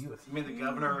 Oh, you mean the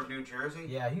governor of New Jersey?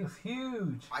 Yeah, he was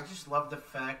huge. I just love the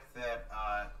fact that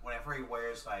whenever he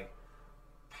wears like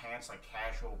pants, like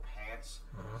casual pants,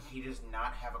 he does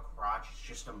not have a crotch. It's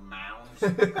just a mound.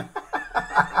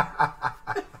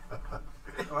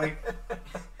 Like,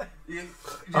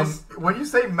 when you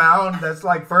say mound, that's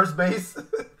like first base.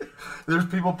 There's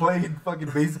people playing fucking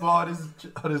baseball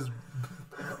on his.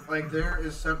 Like, there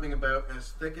is something about as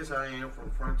thick as I am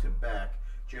from front to back,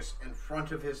 just in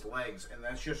front of his legs, and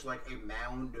that's just like a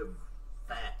mound of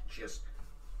fat, just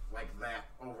like that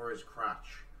over his crotch.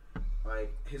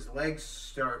 Like, his legs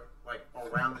start like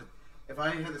around it. If I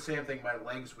had the same thing, my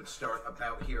legs would start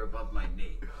about here above my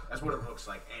knee. That's what it looks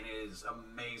like, and it is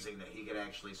amazing that he could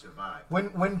actually survive.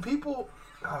 When people,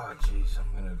 oh jeez,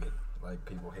 I'm gonna get like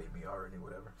people hate me already,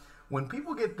 whatever. When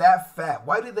people get that fat,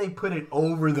 why did they put it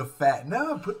over the fat?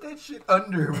 No, put that shit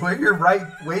under where your right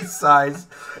waist size,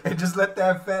 and just let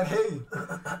that fat hang.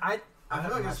 I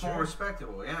feel like it's more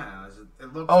respectable. Yeah,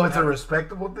 it looks. Oh, it's better. a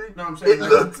respectable thing. No, I'm saying it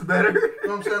like, looks better.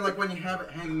 No, I'm saying like when you have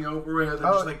it hanging over rather than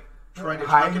just like trying to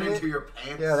hide tuck it it? into your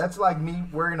pants. Yeah, that's like me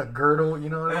wearing a girdle. You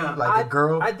know what I mean? Like a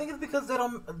girl. I think it's because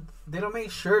they don't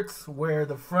make shirts where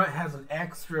the front has an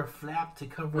extra flap to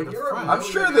cover When the you're front. I'm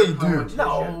sure they do. politician,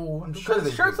 No, I'm sure because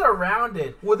they shirts do. are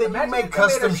rounded. Well, then you Imagine make if they made a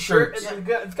custom shirt shirts. and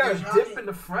it's got Yeah, a dip in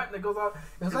the front and it goes out.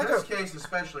 It's In like this a. case,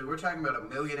 especially, we're talking about a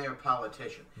millionaire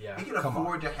politician. Yeah. He can Come on.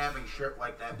 afford to have a shirt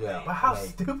like that Yeah. made. But how Like-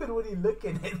 stupid would he look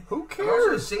in it? Who I've also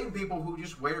cares? seen people who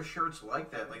just wear shirts like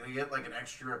that. Like they get like an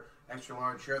extra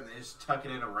large shirt and they just tuck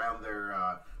it in around their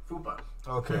fupa.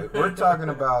 Okay, we're talking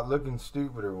about looking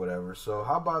stupid or whatever. So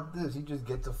how about this? He just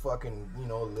gets a fucking,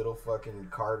 little fucking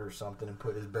cart or something and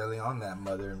put his belly on that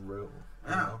mother and roll. You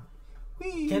Yeah. know?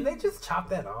 Whee. Can they just chop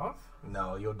that off?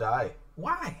 No, you'll die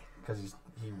Why? because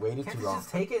he waited Can't too they long. just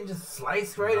take it and just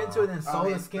slice right into it and sew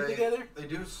the skin together? They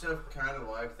do stuff kind of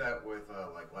like that with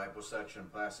like liposuction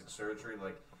and plastic surgery.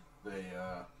 Like they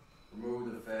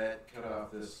remove the fat, cut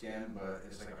off the skin, but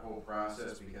it's like a whole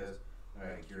process because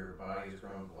like your body's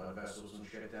growing blood vessels and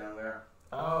shit down there.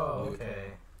 Oh,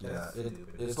 okay. Yeah, That's stupid.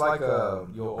 it's like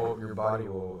your body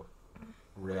will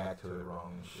react to it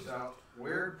wrong. and shit. So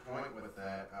weird point with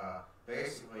that.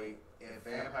 Basically, if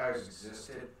vampires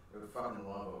existed, they would fucking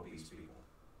love obese people.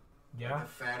 Yeah? The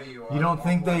fatter you are, You don't the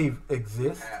think more they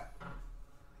exist? fat.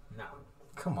 No.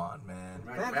 Come on, man.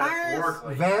 Like, Vampires?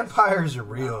 metaphorically, Vampires are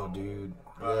real, No. dude.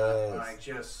 But, Yes. like,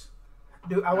 just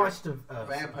Dude, I watched a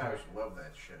vampires love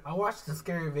that shit. I watched a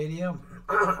scary video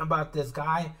about this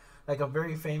guy, like a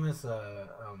very famous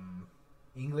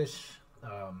English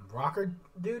rocker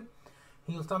dude.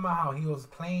 He was talking about how he was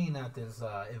playing at this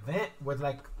event with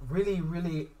like really,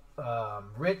 really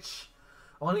rich,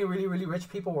 only really, really rich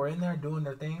people were in there doing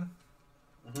their thing.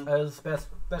 It was a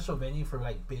special venue for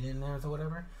like billionaires or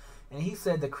whatever. And he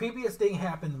said the creepiest thing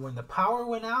happened when the power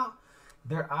went out.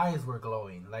 Their eyes were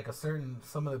glowing. Like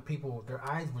some of the people, their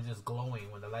eyes were just glowing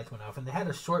when the lights went off. And they had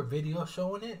a short video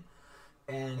showing it.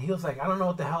 And he was like, I don't know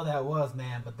what the hell that was,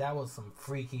 man, but that was some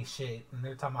freaky shit. And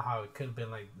they're talking about how it could have been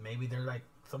like, maybe they're like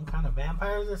some kind of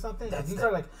vampires or something. 'Cause these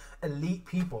are like elite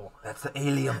people. That's the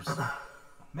aliens.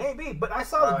 Maybe. But I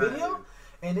saw the video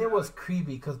and it was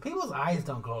creepy because people's eyes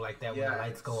don't glow like that when the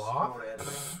lights go off.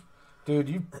 Dude,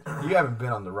 you haven't been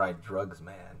on the right drugs,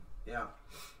 man. Yeah.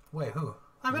 Wait, who?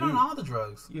 I've been on all the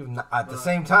drugs. You've not, at the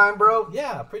same time, bro.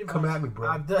 Yeah, pretty much. Come at me, bro.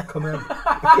 I've done. Come at me.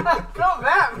 Come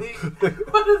at me.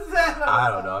 What is that?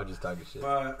 I don't know. I'm just talking shit.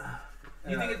 But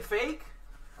You think it's fake?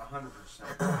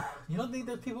 100%. You don't think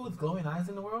there's people with glowing eyes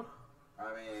in the world? I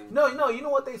mean, No, you know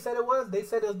what they said it was? They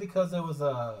said it was because there was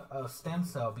a stem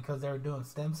cell, because they were doing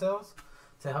stem cells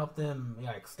to help them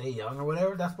like stay young or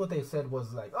whatever. That's what they said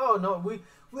was like, oh no, we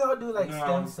all do like No,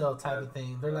 stem cell type of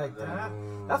thing. They're like that-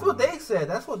 that's what they said.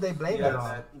 That's what they blamed it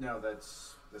on.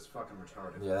 that's fucking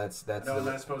retarded. Yeah, that's. No, I'm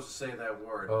not supposed to say that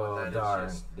word. Oh but that darn!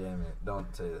 is just, Damn it!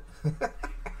 Don't say that.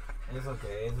 It's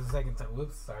okay. It's the second time.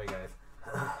 Whoops, sorry guys.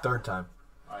 Third time.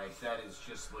 Like, that is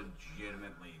just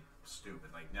legitimately stupid.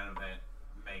 Like, none of that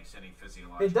makes any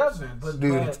physiological It doesn't, sense. but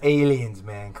Dude, it's aliens,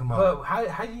 man. Come on. But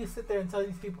how do you sit there and tell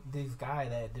these guy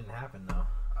that it didn't happen though?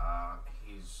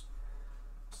 He's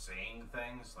saying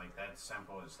things like that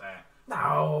simple as that.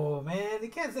 No, man, you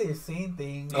can't say you're seeing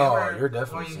things. Oh, Ever- you're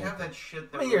definitely Well, you seeing have that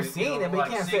shit that I mean, you're where seeing you'll, it, but you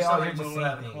like, can't see say, oh, something you're just move seeing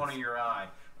out of the things. corner of your eye,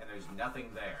 and there's nothing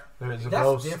there. There's a That's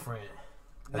ghost. different.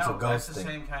 That's no, a that's ghost the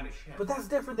thing. same kind of shit. But that's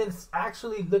different than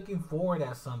actually looking forward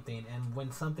at something, and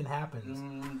when something happens,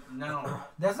 No.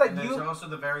 that's like And there's you. also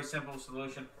the very simple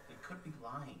solution. It could be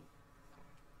lying.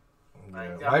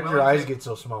 Like, Why'd your eyes get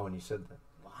so small when you said that?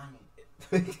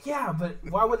 lying? Yeah, but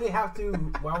why would they have to?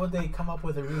 Why would they come up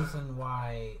with a reason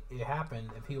why it happened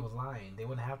if he was lying? They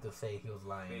wouldn't have to say he was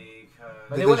lying. But Because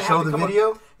they Did wouldn't they have show to the come up-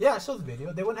 video? Yeah, it shows the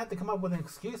video. They wouldn't have to come up with an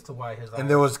excuse to why his eyes. And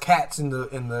there was cats in the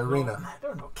arena.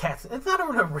 There are no cats. It's not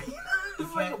an arena.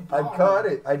 It's like a I ball. caught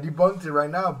it. I debunked it right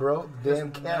now, bro.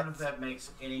 Damn none cat. of that makes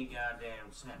any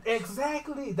goddamn sense.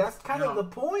 Exactly. That's kind of No. the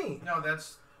point. No,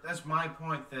 that's my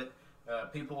point. That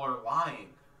people are lying.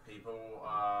 People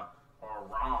are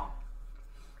wrong.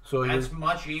 So you're, That's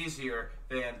much easier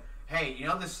than, hey, you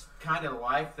know this kind of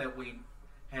life that we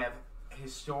have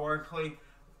historically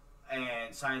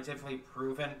and scientifically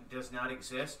proven does not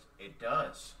exist? It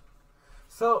does.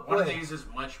 So One of wait. these is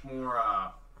much more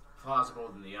plausible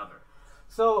than the other.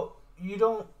 So you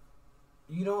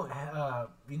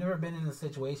never been in a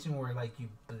situation where like you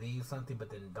believe something but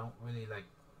then don't really like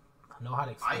know how to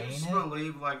I explain used it. to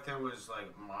believe like there was like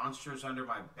monsters under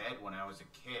my bed when I was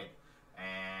a kid.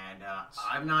 And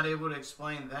I'm not able to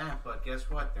explain that, but guess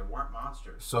what? There weren't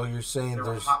monsters. so you're saying There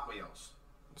were there's Hot Wheels.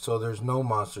 there's no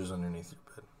monsters underneath your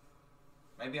bed.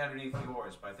 Maybe underneath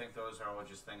yours, but I think those are all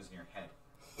just things in your head.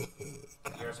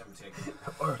 Yours in particular.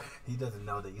 Or he doesn't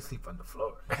know that you sleep on the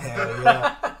floor. Hell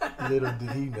yeah. Little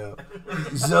did he know.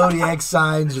 Zodiac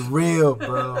signs real,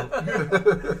 bro.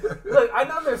 Look, I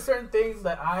know there's certain things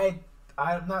that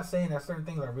I'm not saying that certain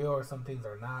things are real or some things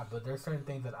are not, but there's certain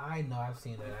things that I know I've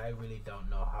seen that I really don't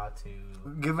know how to.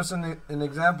 Give us an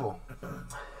example.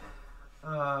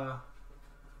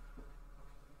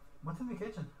 What's in the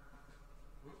kitchen?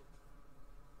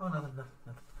 Oh, nothing.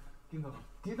 Keep going.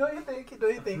 Keep doing your thing. Keep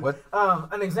doing your thing. What?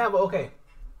 An example. Okay.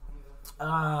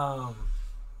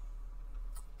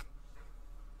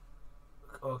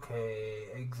 Okay.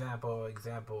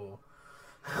 Example.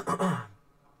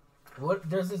 What?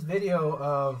 There's this video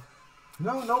of.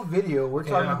 No video. We're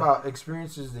talking Yeah. about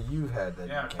experiences that you've had. That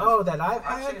Yeah. you can't. Oh, that I've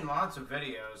I've had. seen lots of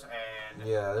videos, and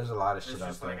Yeah, there's a lot of it's shit out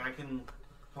just like there. I can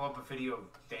pull up a video of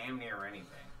damn near anything.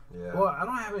 Yeah. Well, I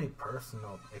don't have any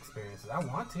personal experiences. I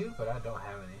want to, but I don't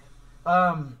have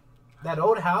any. That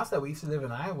old house that we used to live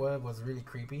in Iowa was really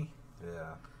creepy.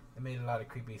 Yeah. It made a lot of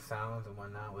creepy sounds and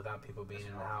whatnot without people being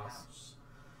in the house.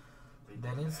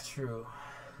 That is true.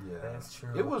 Yeah. That's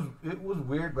true. It was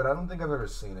weird, but I don't think I've ever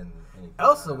seen anything.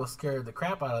 Elsa like that. was scared the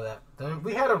crap out of that.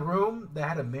 We had a room that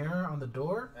had a mirror on the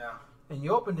door, Yeah. and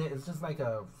you opened it. It's just like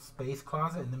a space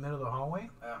closet in the middle of the hallway.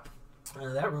 Yeah.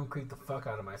 And that room creeped the fuck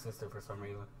out of my sister for some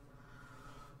reason.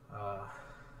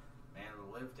 Man,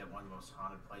 we lived at one of the most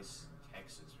haunted places in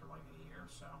Texas for like a year or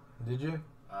so. Did you?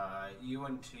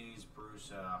 UNT's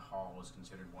Bruce Hall was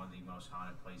considered one of the most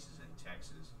haunted places in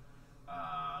Texas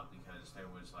because there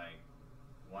was like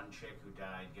one chick who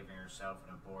died giving herself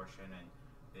an abortion, and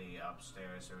the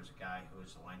upstairs there was a guy who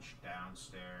was lynched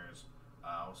downstairs,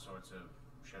 all sorts of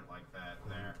shit like that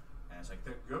there. And it's like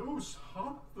the ghosts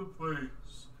haunt the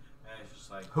place, and it's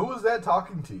just like Who was that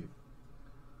talking to you?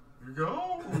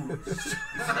 ghosts.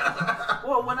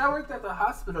 Well, when I worked at the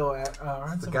hospital at The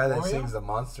Arlington guy that Memorial, sings the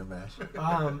Monster Mash.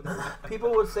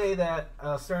 people would say that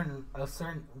a certain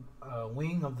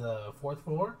wing of the fourth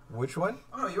floor. Which one?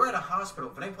 Oh, you're at a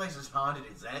hospital. If any place is haunted,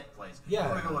 it's that place. Yeah.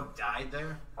 You know people have died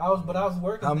there. I was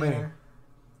working How many? there,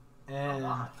 A and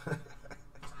lot.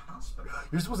 It's a hospital.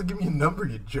 You're supposed to give me a number,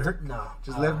 you jerk. no,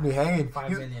 Just left me hanging. 5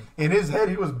 He's- million. In his head,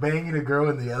 he was banging a girl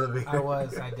in the elevator.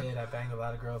 I did. I banged a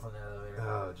lot of girls on the elevator.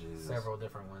 Oh, Jesus. Several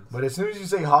different ones. But as soon as you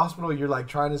say hospital, you're like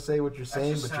trying to say what you're That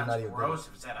saying, just but you're sounds not even. gross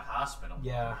if it's at a hospital.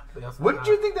 Yeah. They also- Wouldn't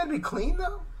you think that'd be clean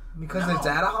though? Because No. it's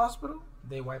at a hospital.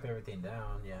 They wipe everything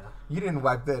down. Yeah. You didn't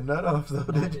wipe that nut off though,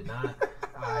 No, I did did you? not.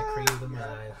 I creamed them and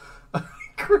I.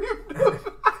 Creamed them.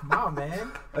 Come on,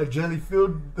 man. I jelly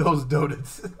filled those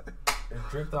donuts. It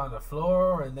dripped on the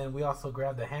floor, and then we also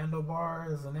grabbed the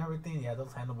handlebars and everything. Yeah,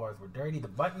 those handlebars were dirty. The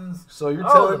buttons. So you're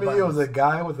Oh, telling the me it was a buttons.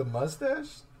 guy with a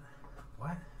mustache?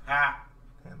 What? Ha!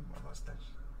 Handlebar mustache.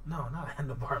 No, not a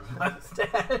handlebar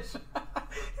mustache.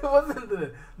 It wasn't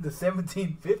the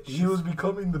 1750s. She was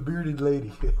becoming the bearded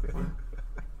lady.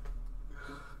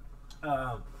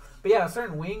 But yeah, a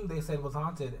certain wing they said was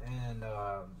haunted, and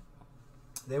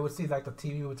they would see like the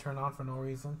TV would turn on for no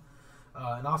reason.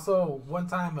 And also one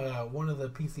time, one of the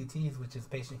PCTs, which is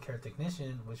patient care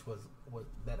technician, which was what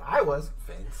that I was,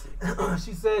 Fancy.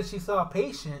 she said she saw a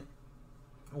patient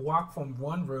walk from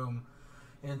one room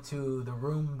into the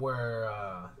room where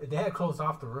they had closed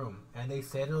off the room, and they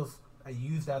said it was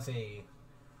used as a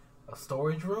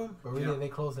storage room, but really Yeah. they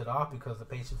closed it off because the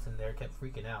patients in there kept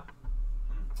freaking out,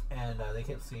 and they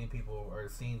kept seeing people or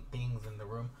seeing things in the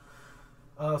room.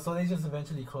 So they just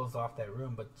eventually closed off that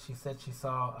room. But she said she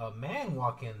saw a man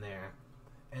walk in there,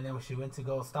 And then when she went to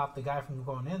go stop the guy from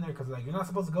going in there, because like you're not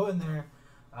supposed to go in there,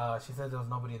 she said there was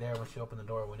nobody there when she opened the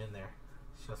door and went in there.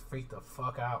 She just freaked the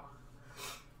fuck out.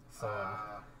 So,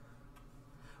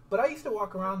 but I used to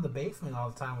walk around the basement all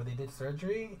the time where they did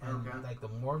surgery, and like the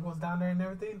morgue was down there and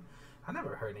everything. I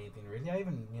never heard anything really. I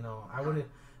even,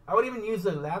 I would even use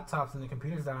the laptops and the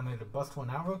computers down there to bust one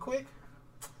out real quick.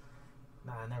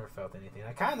 Nah, I never felt anything.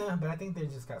 I kinda, but I think they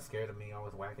just got scared of me. I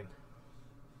was whacking.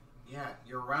 Yeah,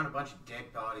 you're around a bunch of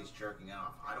dead bodies jerking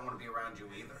off. I don't want to be around you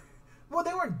either. Well,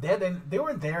 they weren't dead, and they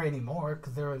weren't there anymore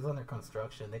because they was under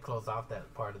construction. They closed off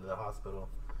that part of the hospital.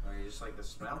 Or you just like the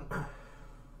smell?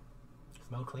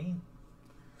 Smell clean.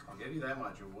 I'll give you that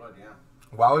much. It would, yeah.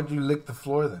 Why would you lick the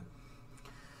floor then?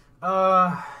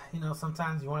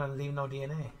 Sometimes you want to leave no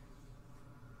DNA.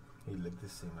 He licked the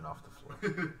semen off the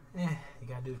floor. You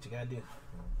gotta do what you gotta do.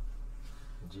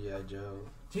 G.I. Joe.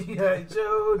 G.I.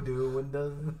 Joe doing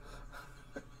doesn't.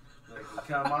 Like,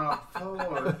 come off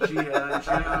floor, G.I.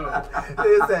 Joe.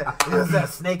 It was that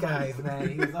Snake Eyes, man.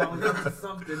 He was always up to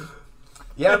something.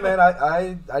 Yeah, man,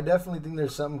 I definitely think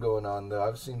there's something going on, though.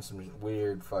 I've seen some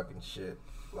weird fucking shit.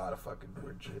 A lot of fucking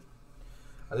weird shit.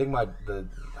 I think the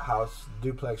house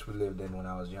duplex we lived in when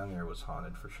I was younger was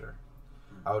haunted for sure.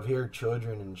 I would hear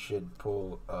children and shit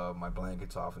pull my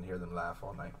blankets off and hear them laugh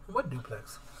all night. What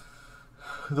duplex?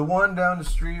 The one down the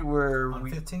street where On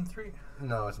 15th Street?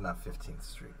 No, it's not 15th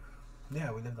Street.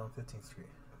 Yeah, we lived on 15th Street.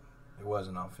 It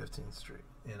wasn't on 15th Street.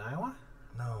 In Iowa?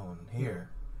 No, here.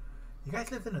 You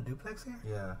guys lived in a duplex here?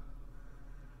 Yeah.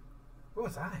 Where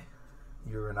was I?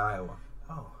 You were in Iowa.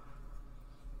 Oh.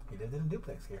 You lived in a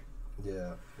duplex here.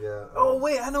 Yeah, yeah. Oh,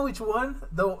 wait, I know which one.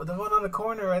 The one on the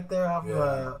corner right there off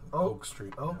Oak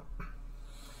Street. Oh. Yeah.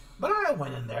 But I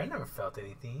went in there. I never felt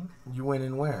anything. You went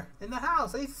in where? In the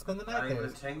house. I used to spend the night Not there. even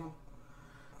a tingle?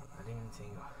 I didn't even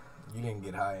tingle. You didn't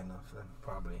get high enough then.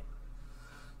 Probably.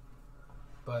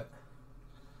 But.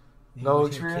 You No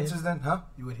would hear experiences kids? then, huh?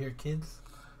 You would hear kids?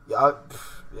 Yeah,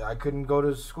 I couldn't go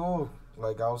to school.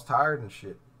 Like, I was tired and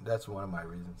shit. That's one of my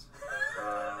reasons.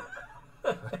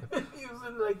 He was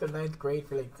in like the 9th grade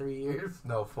for like 3 years.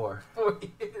 No, 4. 4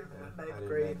 years Yeah, in the I 9th didn't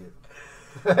grade. make it.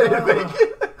 I didn't make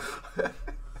it.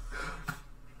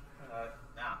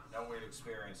 No weird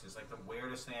experiences. Like the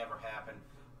weirdest thing ever happened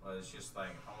was just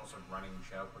like almost a running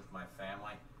joke with my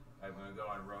family. Like when we go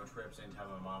on road trips, anytime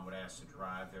my mom would ask to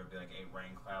drive, there would be like a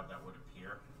rain cloud that would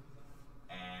appear.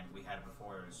 And we had it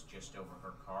before, it was just over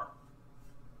her car.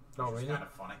 Oh, Which was really? kind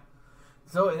of funny.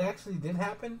 So it actually did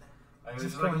happen? Like, it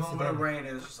was Just like a little bit of coincidental. rain,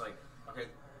 and it's just like, okay,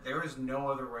 there is no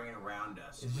other rain around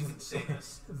us. It's We just- can see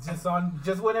this. It's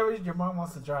just whenever your mom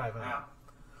wants to drive. Huh? Yeah.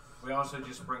 We also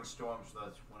just bring storms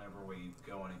that's whenever we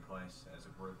go anyplace as a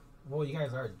group. Well, you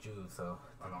guys are Jews, so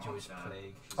My the mom's Jewish sad.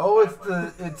 plague. She's Oh,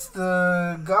 Catholic. it's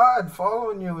the God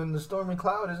following you in the stormy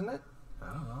cloud, isn't it?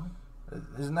 I don't know.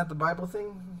 Isn't that the Bible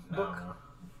thing? No. Book,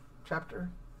 chapter,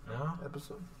 No?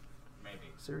 episode,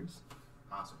 Maybe. series?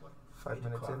 Possibly. 5 8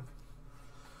 minutes o'clock.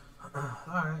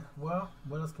 Alright, well,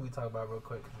 what else can we talk about real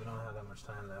quick? Because we don't have that much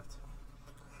time left.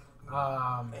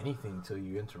 in. Anything till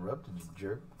you interrupted, you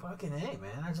jerk. Fucking A,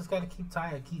 man. I just gotta keep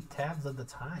tabs of the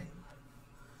time.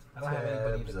 I don't have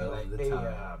anybody to Tabs be of like, the hey,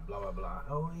 time. blah, blah, blah.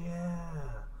 Oh, yeah.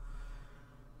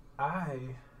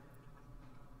 I've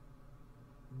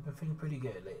been feeling pretty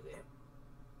good lately.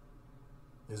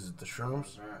 Is it the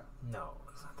shrooms? Right. No,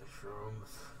 it's not the shrooms.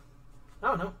 I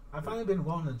don't know. I've finally been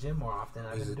going to the gym more often.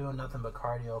 I've Is been it- doing nothing but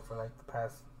cardio for like the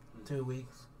past 2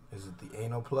 weeks. Is it the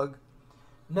anal plug?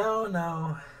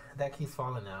 No. That keeps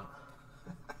falling out.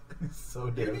 So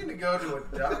You damn. need to go to a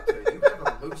doctor. You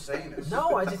have a loose anus.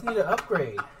 No, I just need to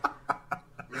upgrade.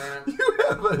 Man, You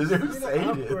have a I loose need to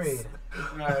anus.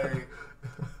 upgrade.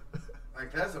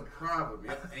 like that's a problem.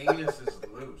 Your anus is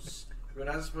loose. You're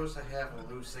not supposed to have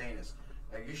a loose anus.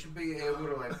 Like you should be able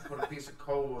to like put a piece of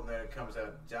coal and then it comes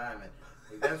out diamond.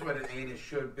 Like, that's what an anus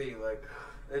should be. Like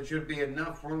there should be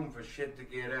enough room for shit to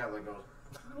get out. Like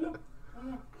goes.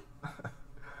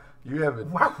 You have a.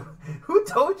 Wow. Who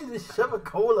told you to shove a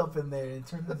coal up in there and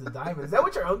turn it into diamond? Is that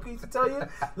what your uncle used to tell you?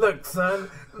 Look, son,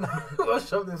 we'll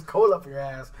shove this coal up your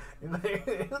ass.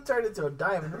 It'll turn into a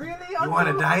diamond. Really, uncle? You want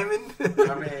a diamond?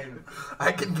 I mean,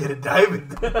 I can get a diamond.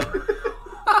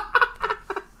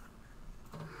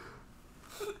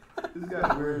 This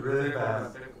got weird really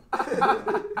fast.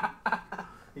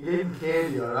 He gave him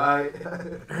candy, alright?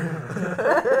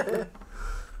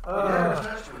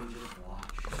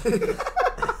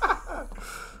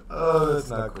 Oh, that's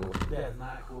not cool. That's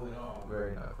not cool at all.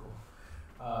 Very not cool.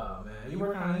 Oh, man. You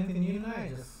working on anything new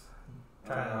tonight? Just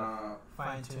trying to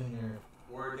fine tune your.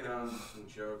 working on some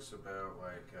jokes about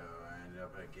like I ended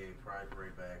up at Gay Pride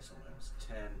Parade by accident when I was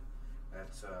 10.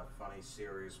 That's a funny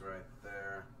series right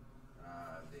there.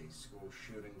 The school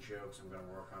shooting jokes, I'm going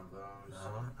to work on those.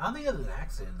 I don't think it's an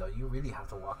accident, though. You really have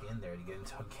to walk in there to get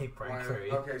into a gay pride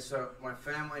parade. Okay, so my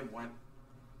family went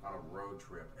on a road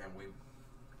trip, and we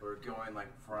were going like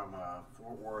from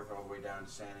Fort Worth all the way down to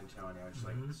San Antonio, just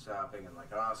like stopping in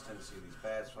like Austin to see these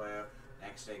bats fly out.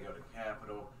 Next day, go to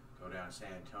Capitol, go down to San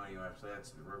Antonio. After that,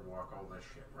 to the Riverwalk, all this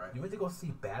shit, right? You went to go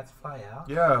see bats fly out?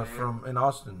 Yeah, from in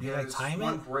Austin. Yeah, like there's time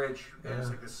one it? bridge, and it's Yeah.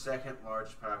 like the second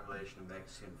largest population of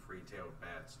Mexican free-tailed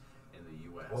bats in the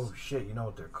U.S. Oh shit! You know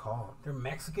what they're called? They're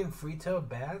Mexican free-tailed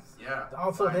bats? Yeah.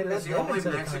 Also, they let it's the them only into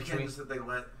the Mexicans country. that they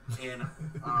let in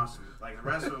Austin. Like the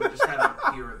rest of them just kind of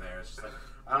appear there. It's just like,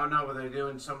 I don't know, but they're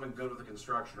doing something good with the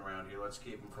construction around here. Let's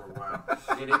keep them for a while.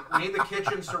 We need the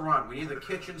kitchens to run. We need the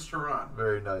kitchens to run.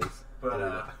 Very nice.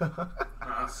 But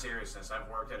on seriousness, I've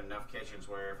worked at enough kitchens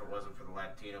where if it wasn't for the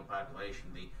Latino population,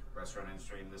 the restaurant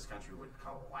industry in this country would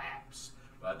collapse.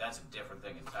 But that's a different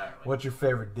thing entirely. What's your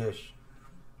favorite dish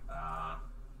Uh,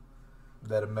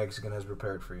 that a Mexican has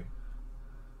prepared for you?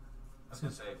 I was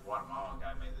gonna say Guatemalan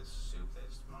guy made this soup that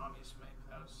his mom used to make.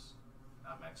 That was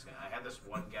not Mexican. I had this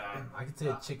one guy. I could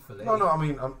say Chick-fil-A. No, I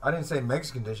mean I didn't say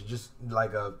Mexican dish. Just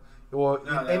like No,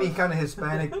 any that kind of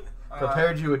Hispanic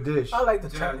prepared you a dish. I like the,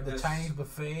 Dude, the this- Chinese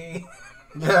buffet.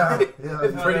 Yeah, It's yeah.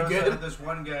 pretty there was, good. This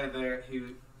one guy there, he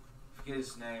forget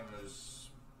his name. It was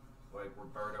like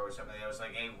Roberto or something. It was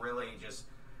like a really just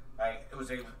like it was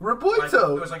a Roberto.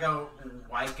 Like, it was like a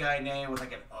white guy name with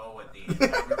like an O at the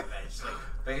end. It's like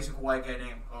basic white guy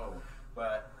name O,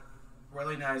 but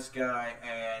really nice guy.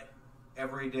 And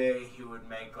every day he would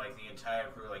make like the entire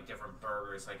crew like different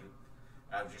burgers, like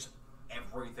out of just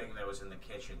everything that was in the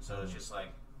kitchen. So it's just like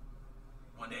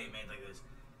one day he made like this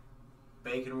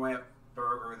bacon wrap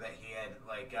burger that he had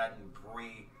like gotten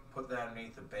brie, put that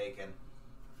underneath the bacon,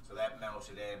 so that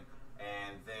melted in,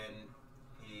 and then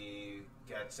he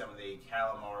got some of the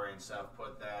calamari and stuff,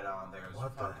 put that on there. It was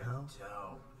What the fucking hell?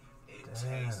 dope. It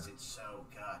Damn. tasted so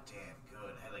goddamn good.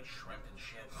 It had like shrimp and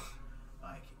shit.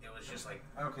 Like it was just like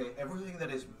okay, everything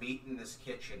that is meat in this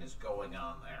kitchen is going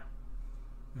on there.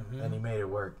 Mm-hmm. And he made it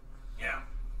work. Yeah,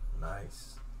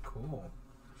 Nice. Cool.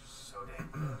 so damn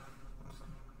good.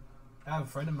 I have a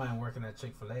friend of mine working at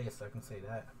Chick-fil-A, so I can say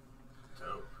that.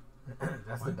 Dope.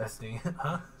 That's the best thing.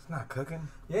 Huh? It's not cooking.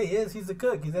 Yeah, he is. He's a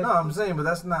cook. He's at, No, I'm saying, but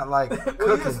that's not like well,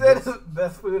 cooking. you said it's the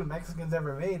best food Mexicans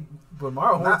ever made. But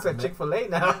Mara works at Me- Chick-fil-A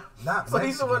now. Not So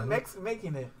he's the one Mexican.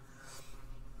 making it.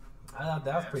 I thought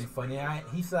that was pretty funny.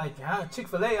 He's like,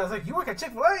 Chick-fil-A. I was like, you work at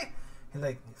Chick-fil-A? He's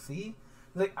like, see?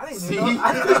 He's like, I didn't even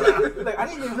know. I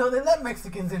didn't even know they let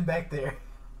Mexicans in back there.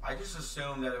 I just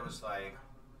assumed that it was like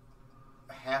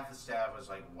half the staff was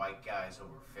like white guys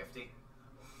over 50,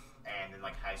 and then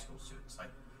like high school students. Like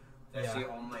that's Yeah. the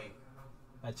only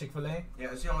At Chick-fil-A? yeah,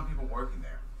 it's the only people working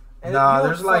there. And Nah, you know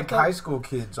there's what's like fucked up? high school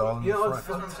kids all in You know the what's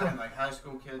front. That's what I'm saying. Like high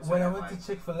school kids. When I and, went to like,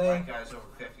 Chick-fil-A, white guys over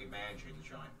 50 managing the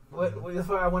joint.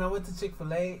 when I went to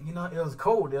Chick-fil-A, you know, it was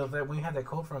cold. It was like we had that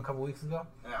cold from a couple weeks ago.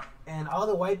 Yeah. And all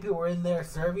the white people were in there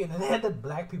serving, and they had the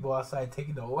black people outside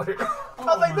taking the order. I Oh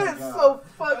was like, my that is God. so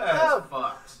fucked That's up.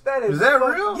 fucked. That is Is that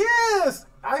fuck- real? Yes,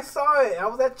 I saw it. I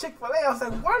was at Chick-fil-A. I was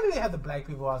like, why do they have the black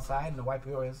people outside and the white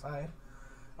people inside?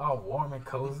 All warm and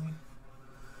cozy.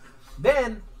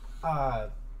 Then,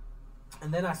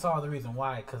 and then I saw the reason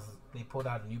why, because they pulled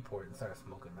out a Newport and started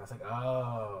smoking. I was like,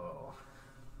 oh,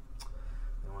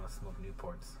 they want to smoke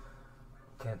Newports.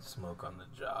 Can't smoke on the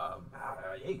job.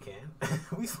 Yeah, you can.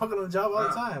 We smoke on the job all the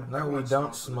time. No, we Everyone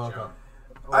don't smokes on the smoke job.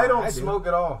 on. I don't do. smoke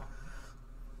at all.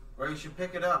 Or you should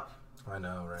pick it up. I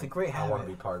know, right? It's a great I want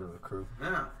habit. to be part of the crew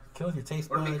Yeah. Kills your taste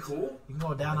Would buds. it be cool? You can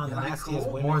go down on the Would it be nastiest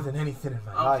cool? women. more than anything in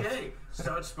my life. Okay,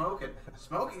 start smoking.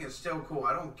 Smoking is still cool.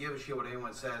 I don't give a shit what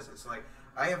anyone says. It's like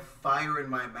I have fire in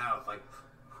my mouth. Like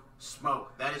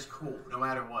smoke, that is cool, no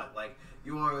matter what. Like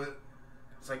you are.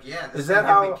 It's like yeah, this Is that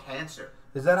can give me how- cancer.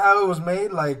 Is that how it was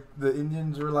made? Like the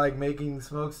Indians were like making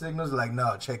smoke signals? Like,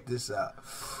 no, check this out.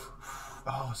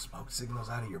 Oh, smoke signals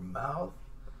out of your mouth?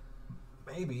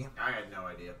 Maybe. I had no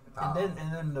idea. And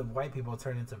then the white people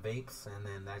turn into vapes, and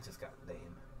then that just got lame.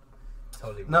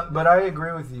 Totally. No, ruined but it. I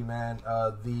agree with you, man.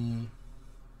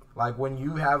 Like when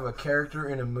you have a character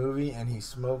in a movie and he's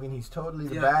smoking, he's totally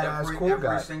the badass cool every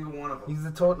guy. single one of them. He's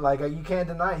the total like you can't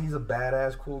deny it, he's a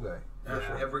badass cool guy.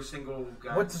 Every single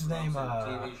guy. What's that his name, smokes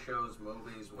in TV shows,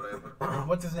 movies, whatever.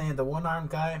 What's his name? The one-armed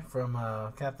guy from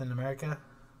Captain America,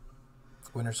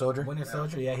 Winter Soldier. Winter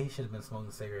Soldier. Yeah, he should have been smoking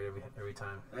a cigarette every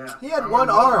time. Yeah. He had I one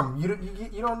remember arm.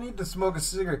 You don't need to smoke a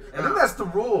cigarette. I think Yeah. that's the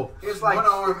rule. He has It's like one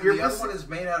arm. if you're The other missing, one is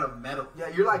made out of metal. yeah,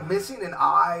 you're like missing an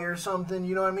eye or something.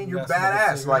 You know what I mean? You You're gotta smoke a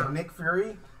badass, cigarette. like Nick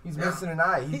Fury. He's Yeah. missing an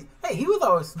eye. He was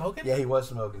always smoking. Yeah, he was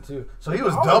smoking too. So he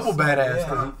was Always double smoking, badass yeah.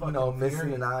 because Fucking missing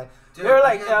Fury. an eye. Dude, They're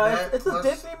like, yeah, that it's a plus-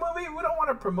 Disney movie. We don't want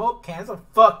to promote cancer.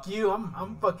 Fuck you.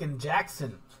 I'm fucking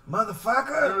Jackson.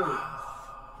 Motherfucker.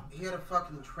 Dude, he had a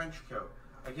fucking trench coat.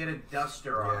 Like, he had a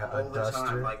duster on Yeah, a all the duster.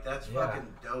 time. Like, that's Yeah. fucking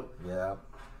dope. Yeah.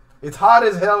 It's hot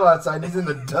as hell outside. He's in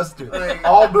the duster. Like-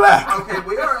 All black. Okay,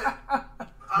 we are.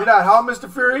 You're not hot, Mr.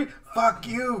 Fury? Fuck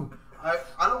you. I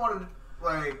don't want to,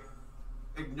 like,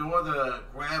 ignore the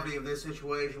gravity of this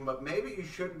situation, but maybe you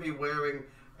shouldn't be wearing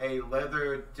a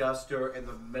leather duster in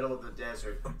the middle of the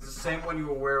desert. It's the same one you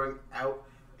were wearing out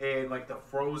in, like, the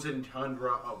frozen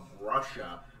tundra of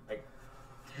Russia, like,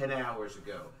 10 hours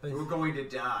ago. We were going to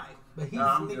die. But he's No,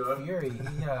 I'm Nick good. Fury.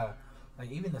 He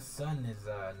like even the son is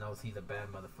knows he's a bad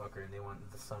motherfucker, and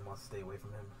the son wants to stay away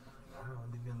from him. I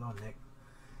don't leave you alone, Nick.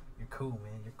 You're cool,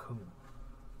 man. You're cool.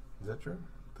 Is that true?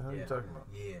 What the hell are you talking about?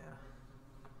 Yeah.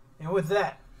 And with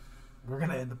that, we're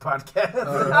gonna end the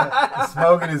podcast.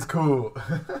 Smoking is cool.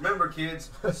 Remember, kids,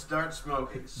 start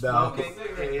smoking. No. Smoking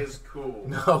is cool.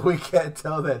 No, we can't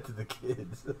tell that to the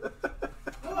kids.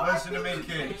 Listen to me,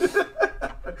 kids.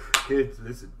 Kids,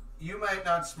 listen. You might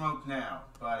not smoke now,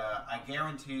 but I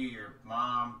guarantee your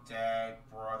mom, dad,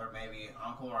 brother, maybe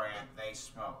uncle or aunt, they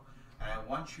smoke. And I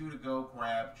want you to go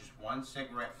grab just one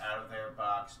cigarette out of their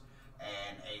box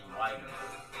and a lighter.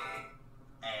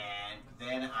 And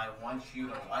then I want you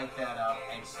to light that up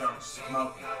and start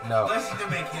smoking. No. Listen to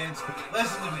me, kids.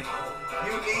 Listen to me.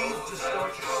 You need to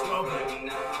start smoking.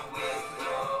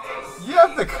 You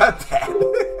have to cut that.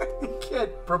 You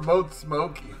can't promote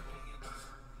smoking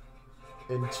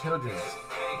in children's.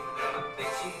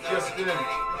 Just did.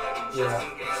 Yeah.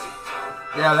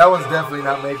 Yeah, that one's definitely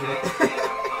not making it.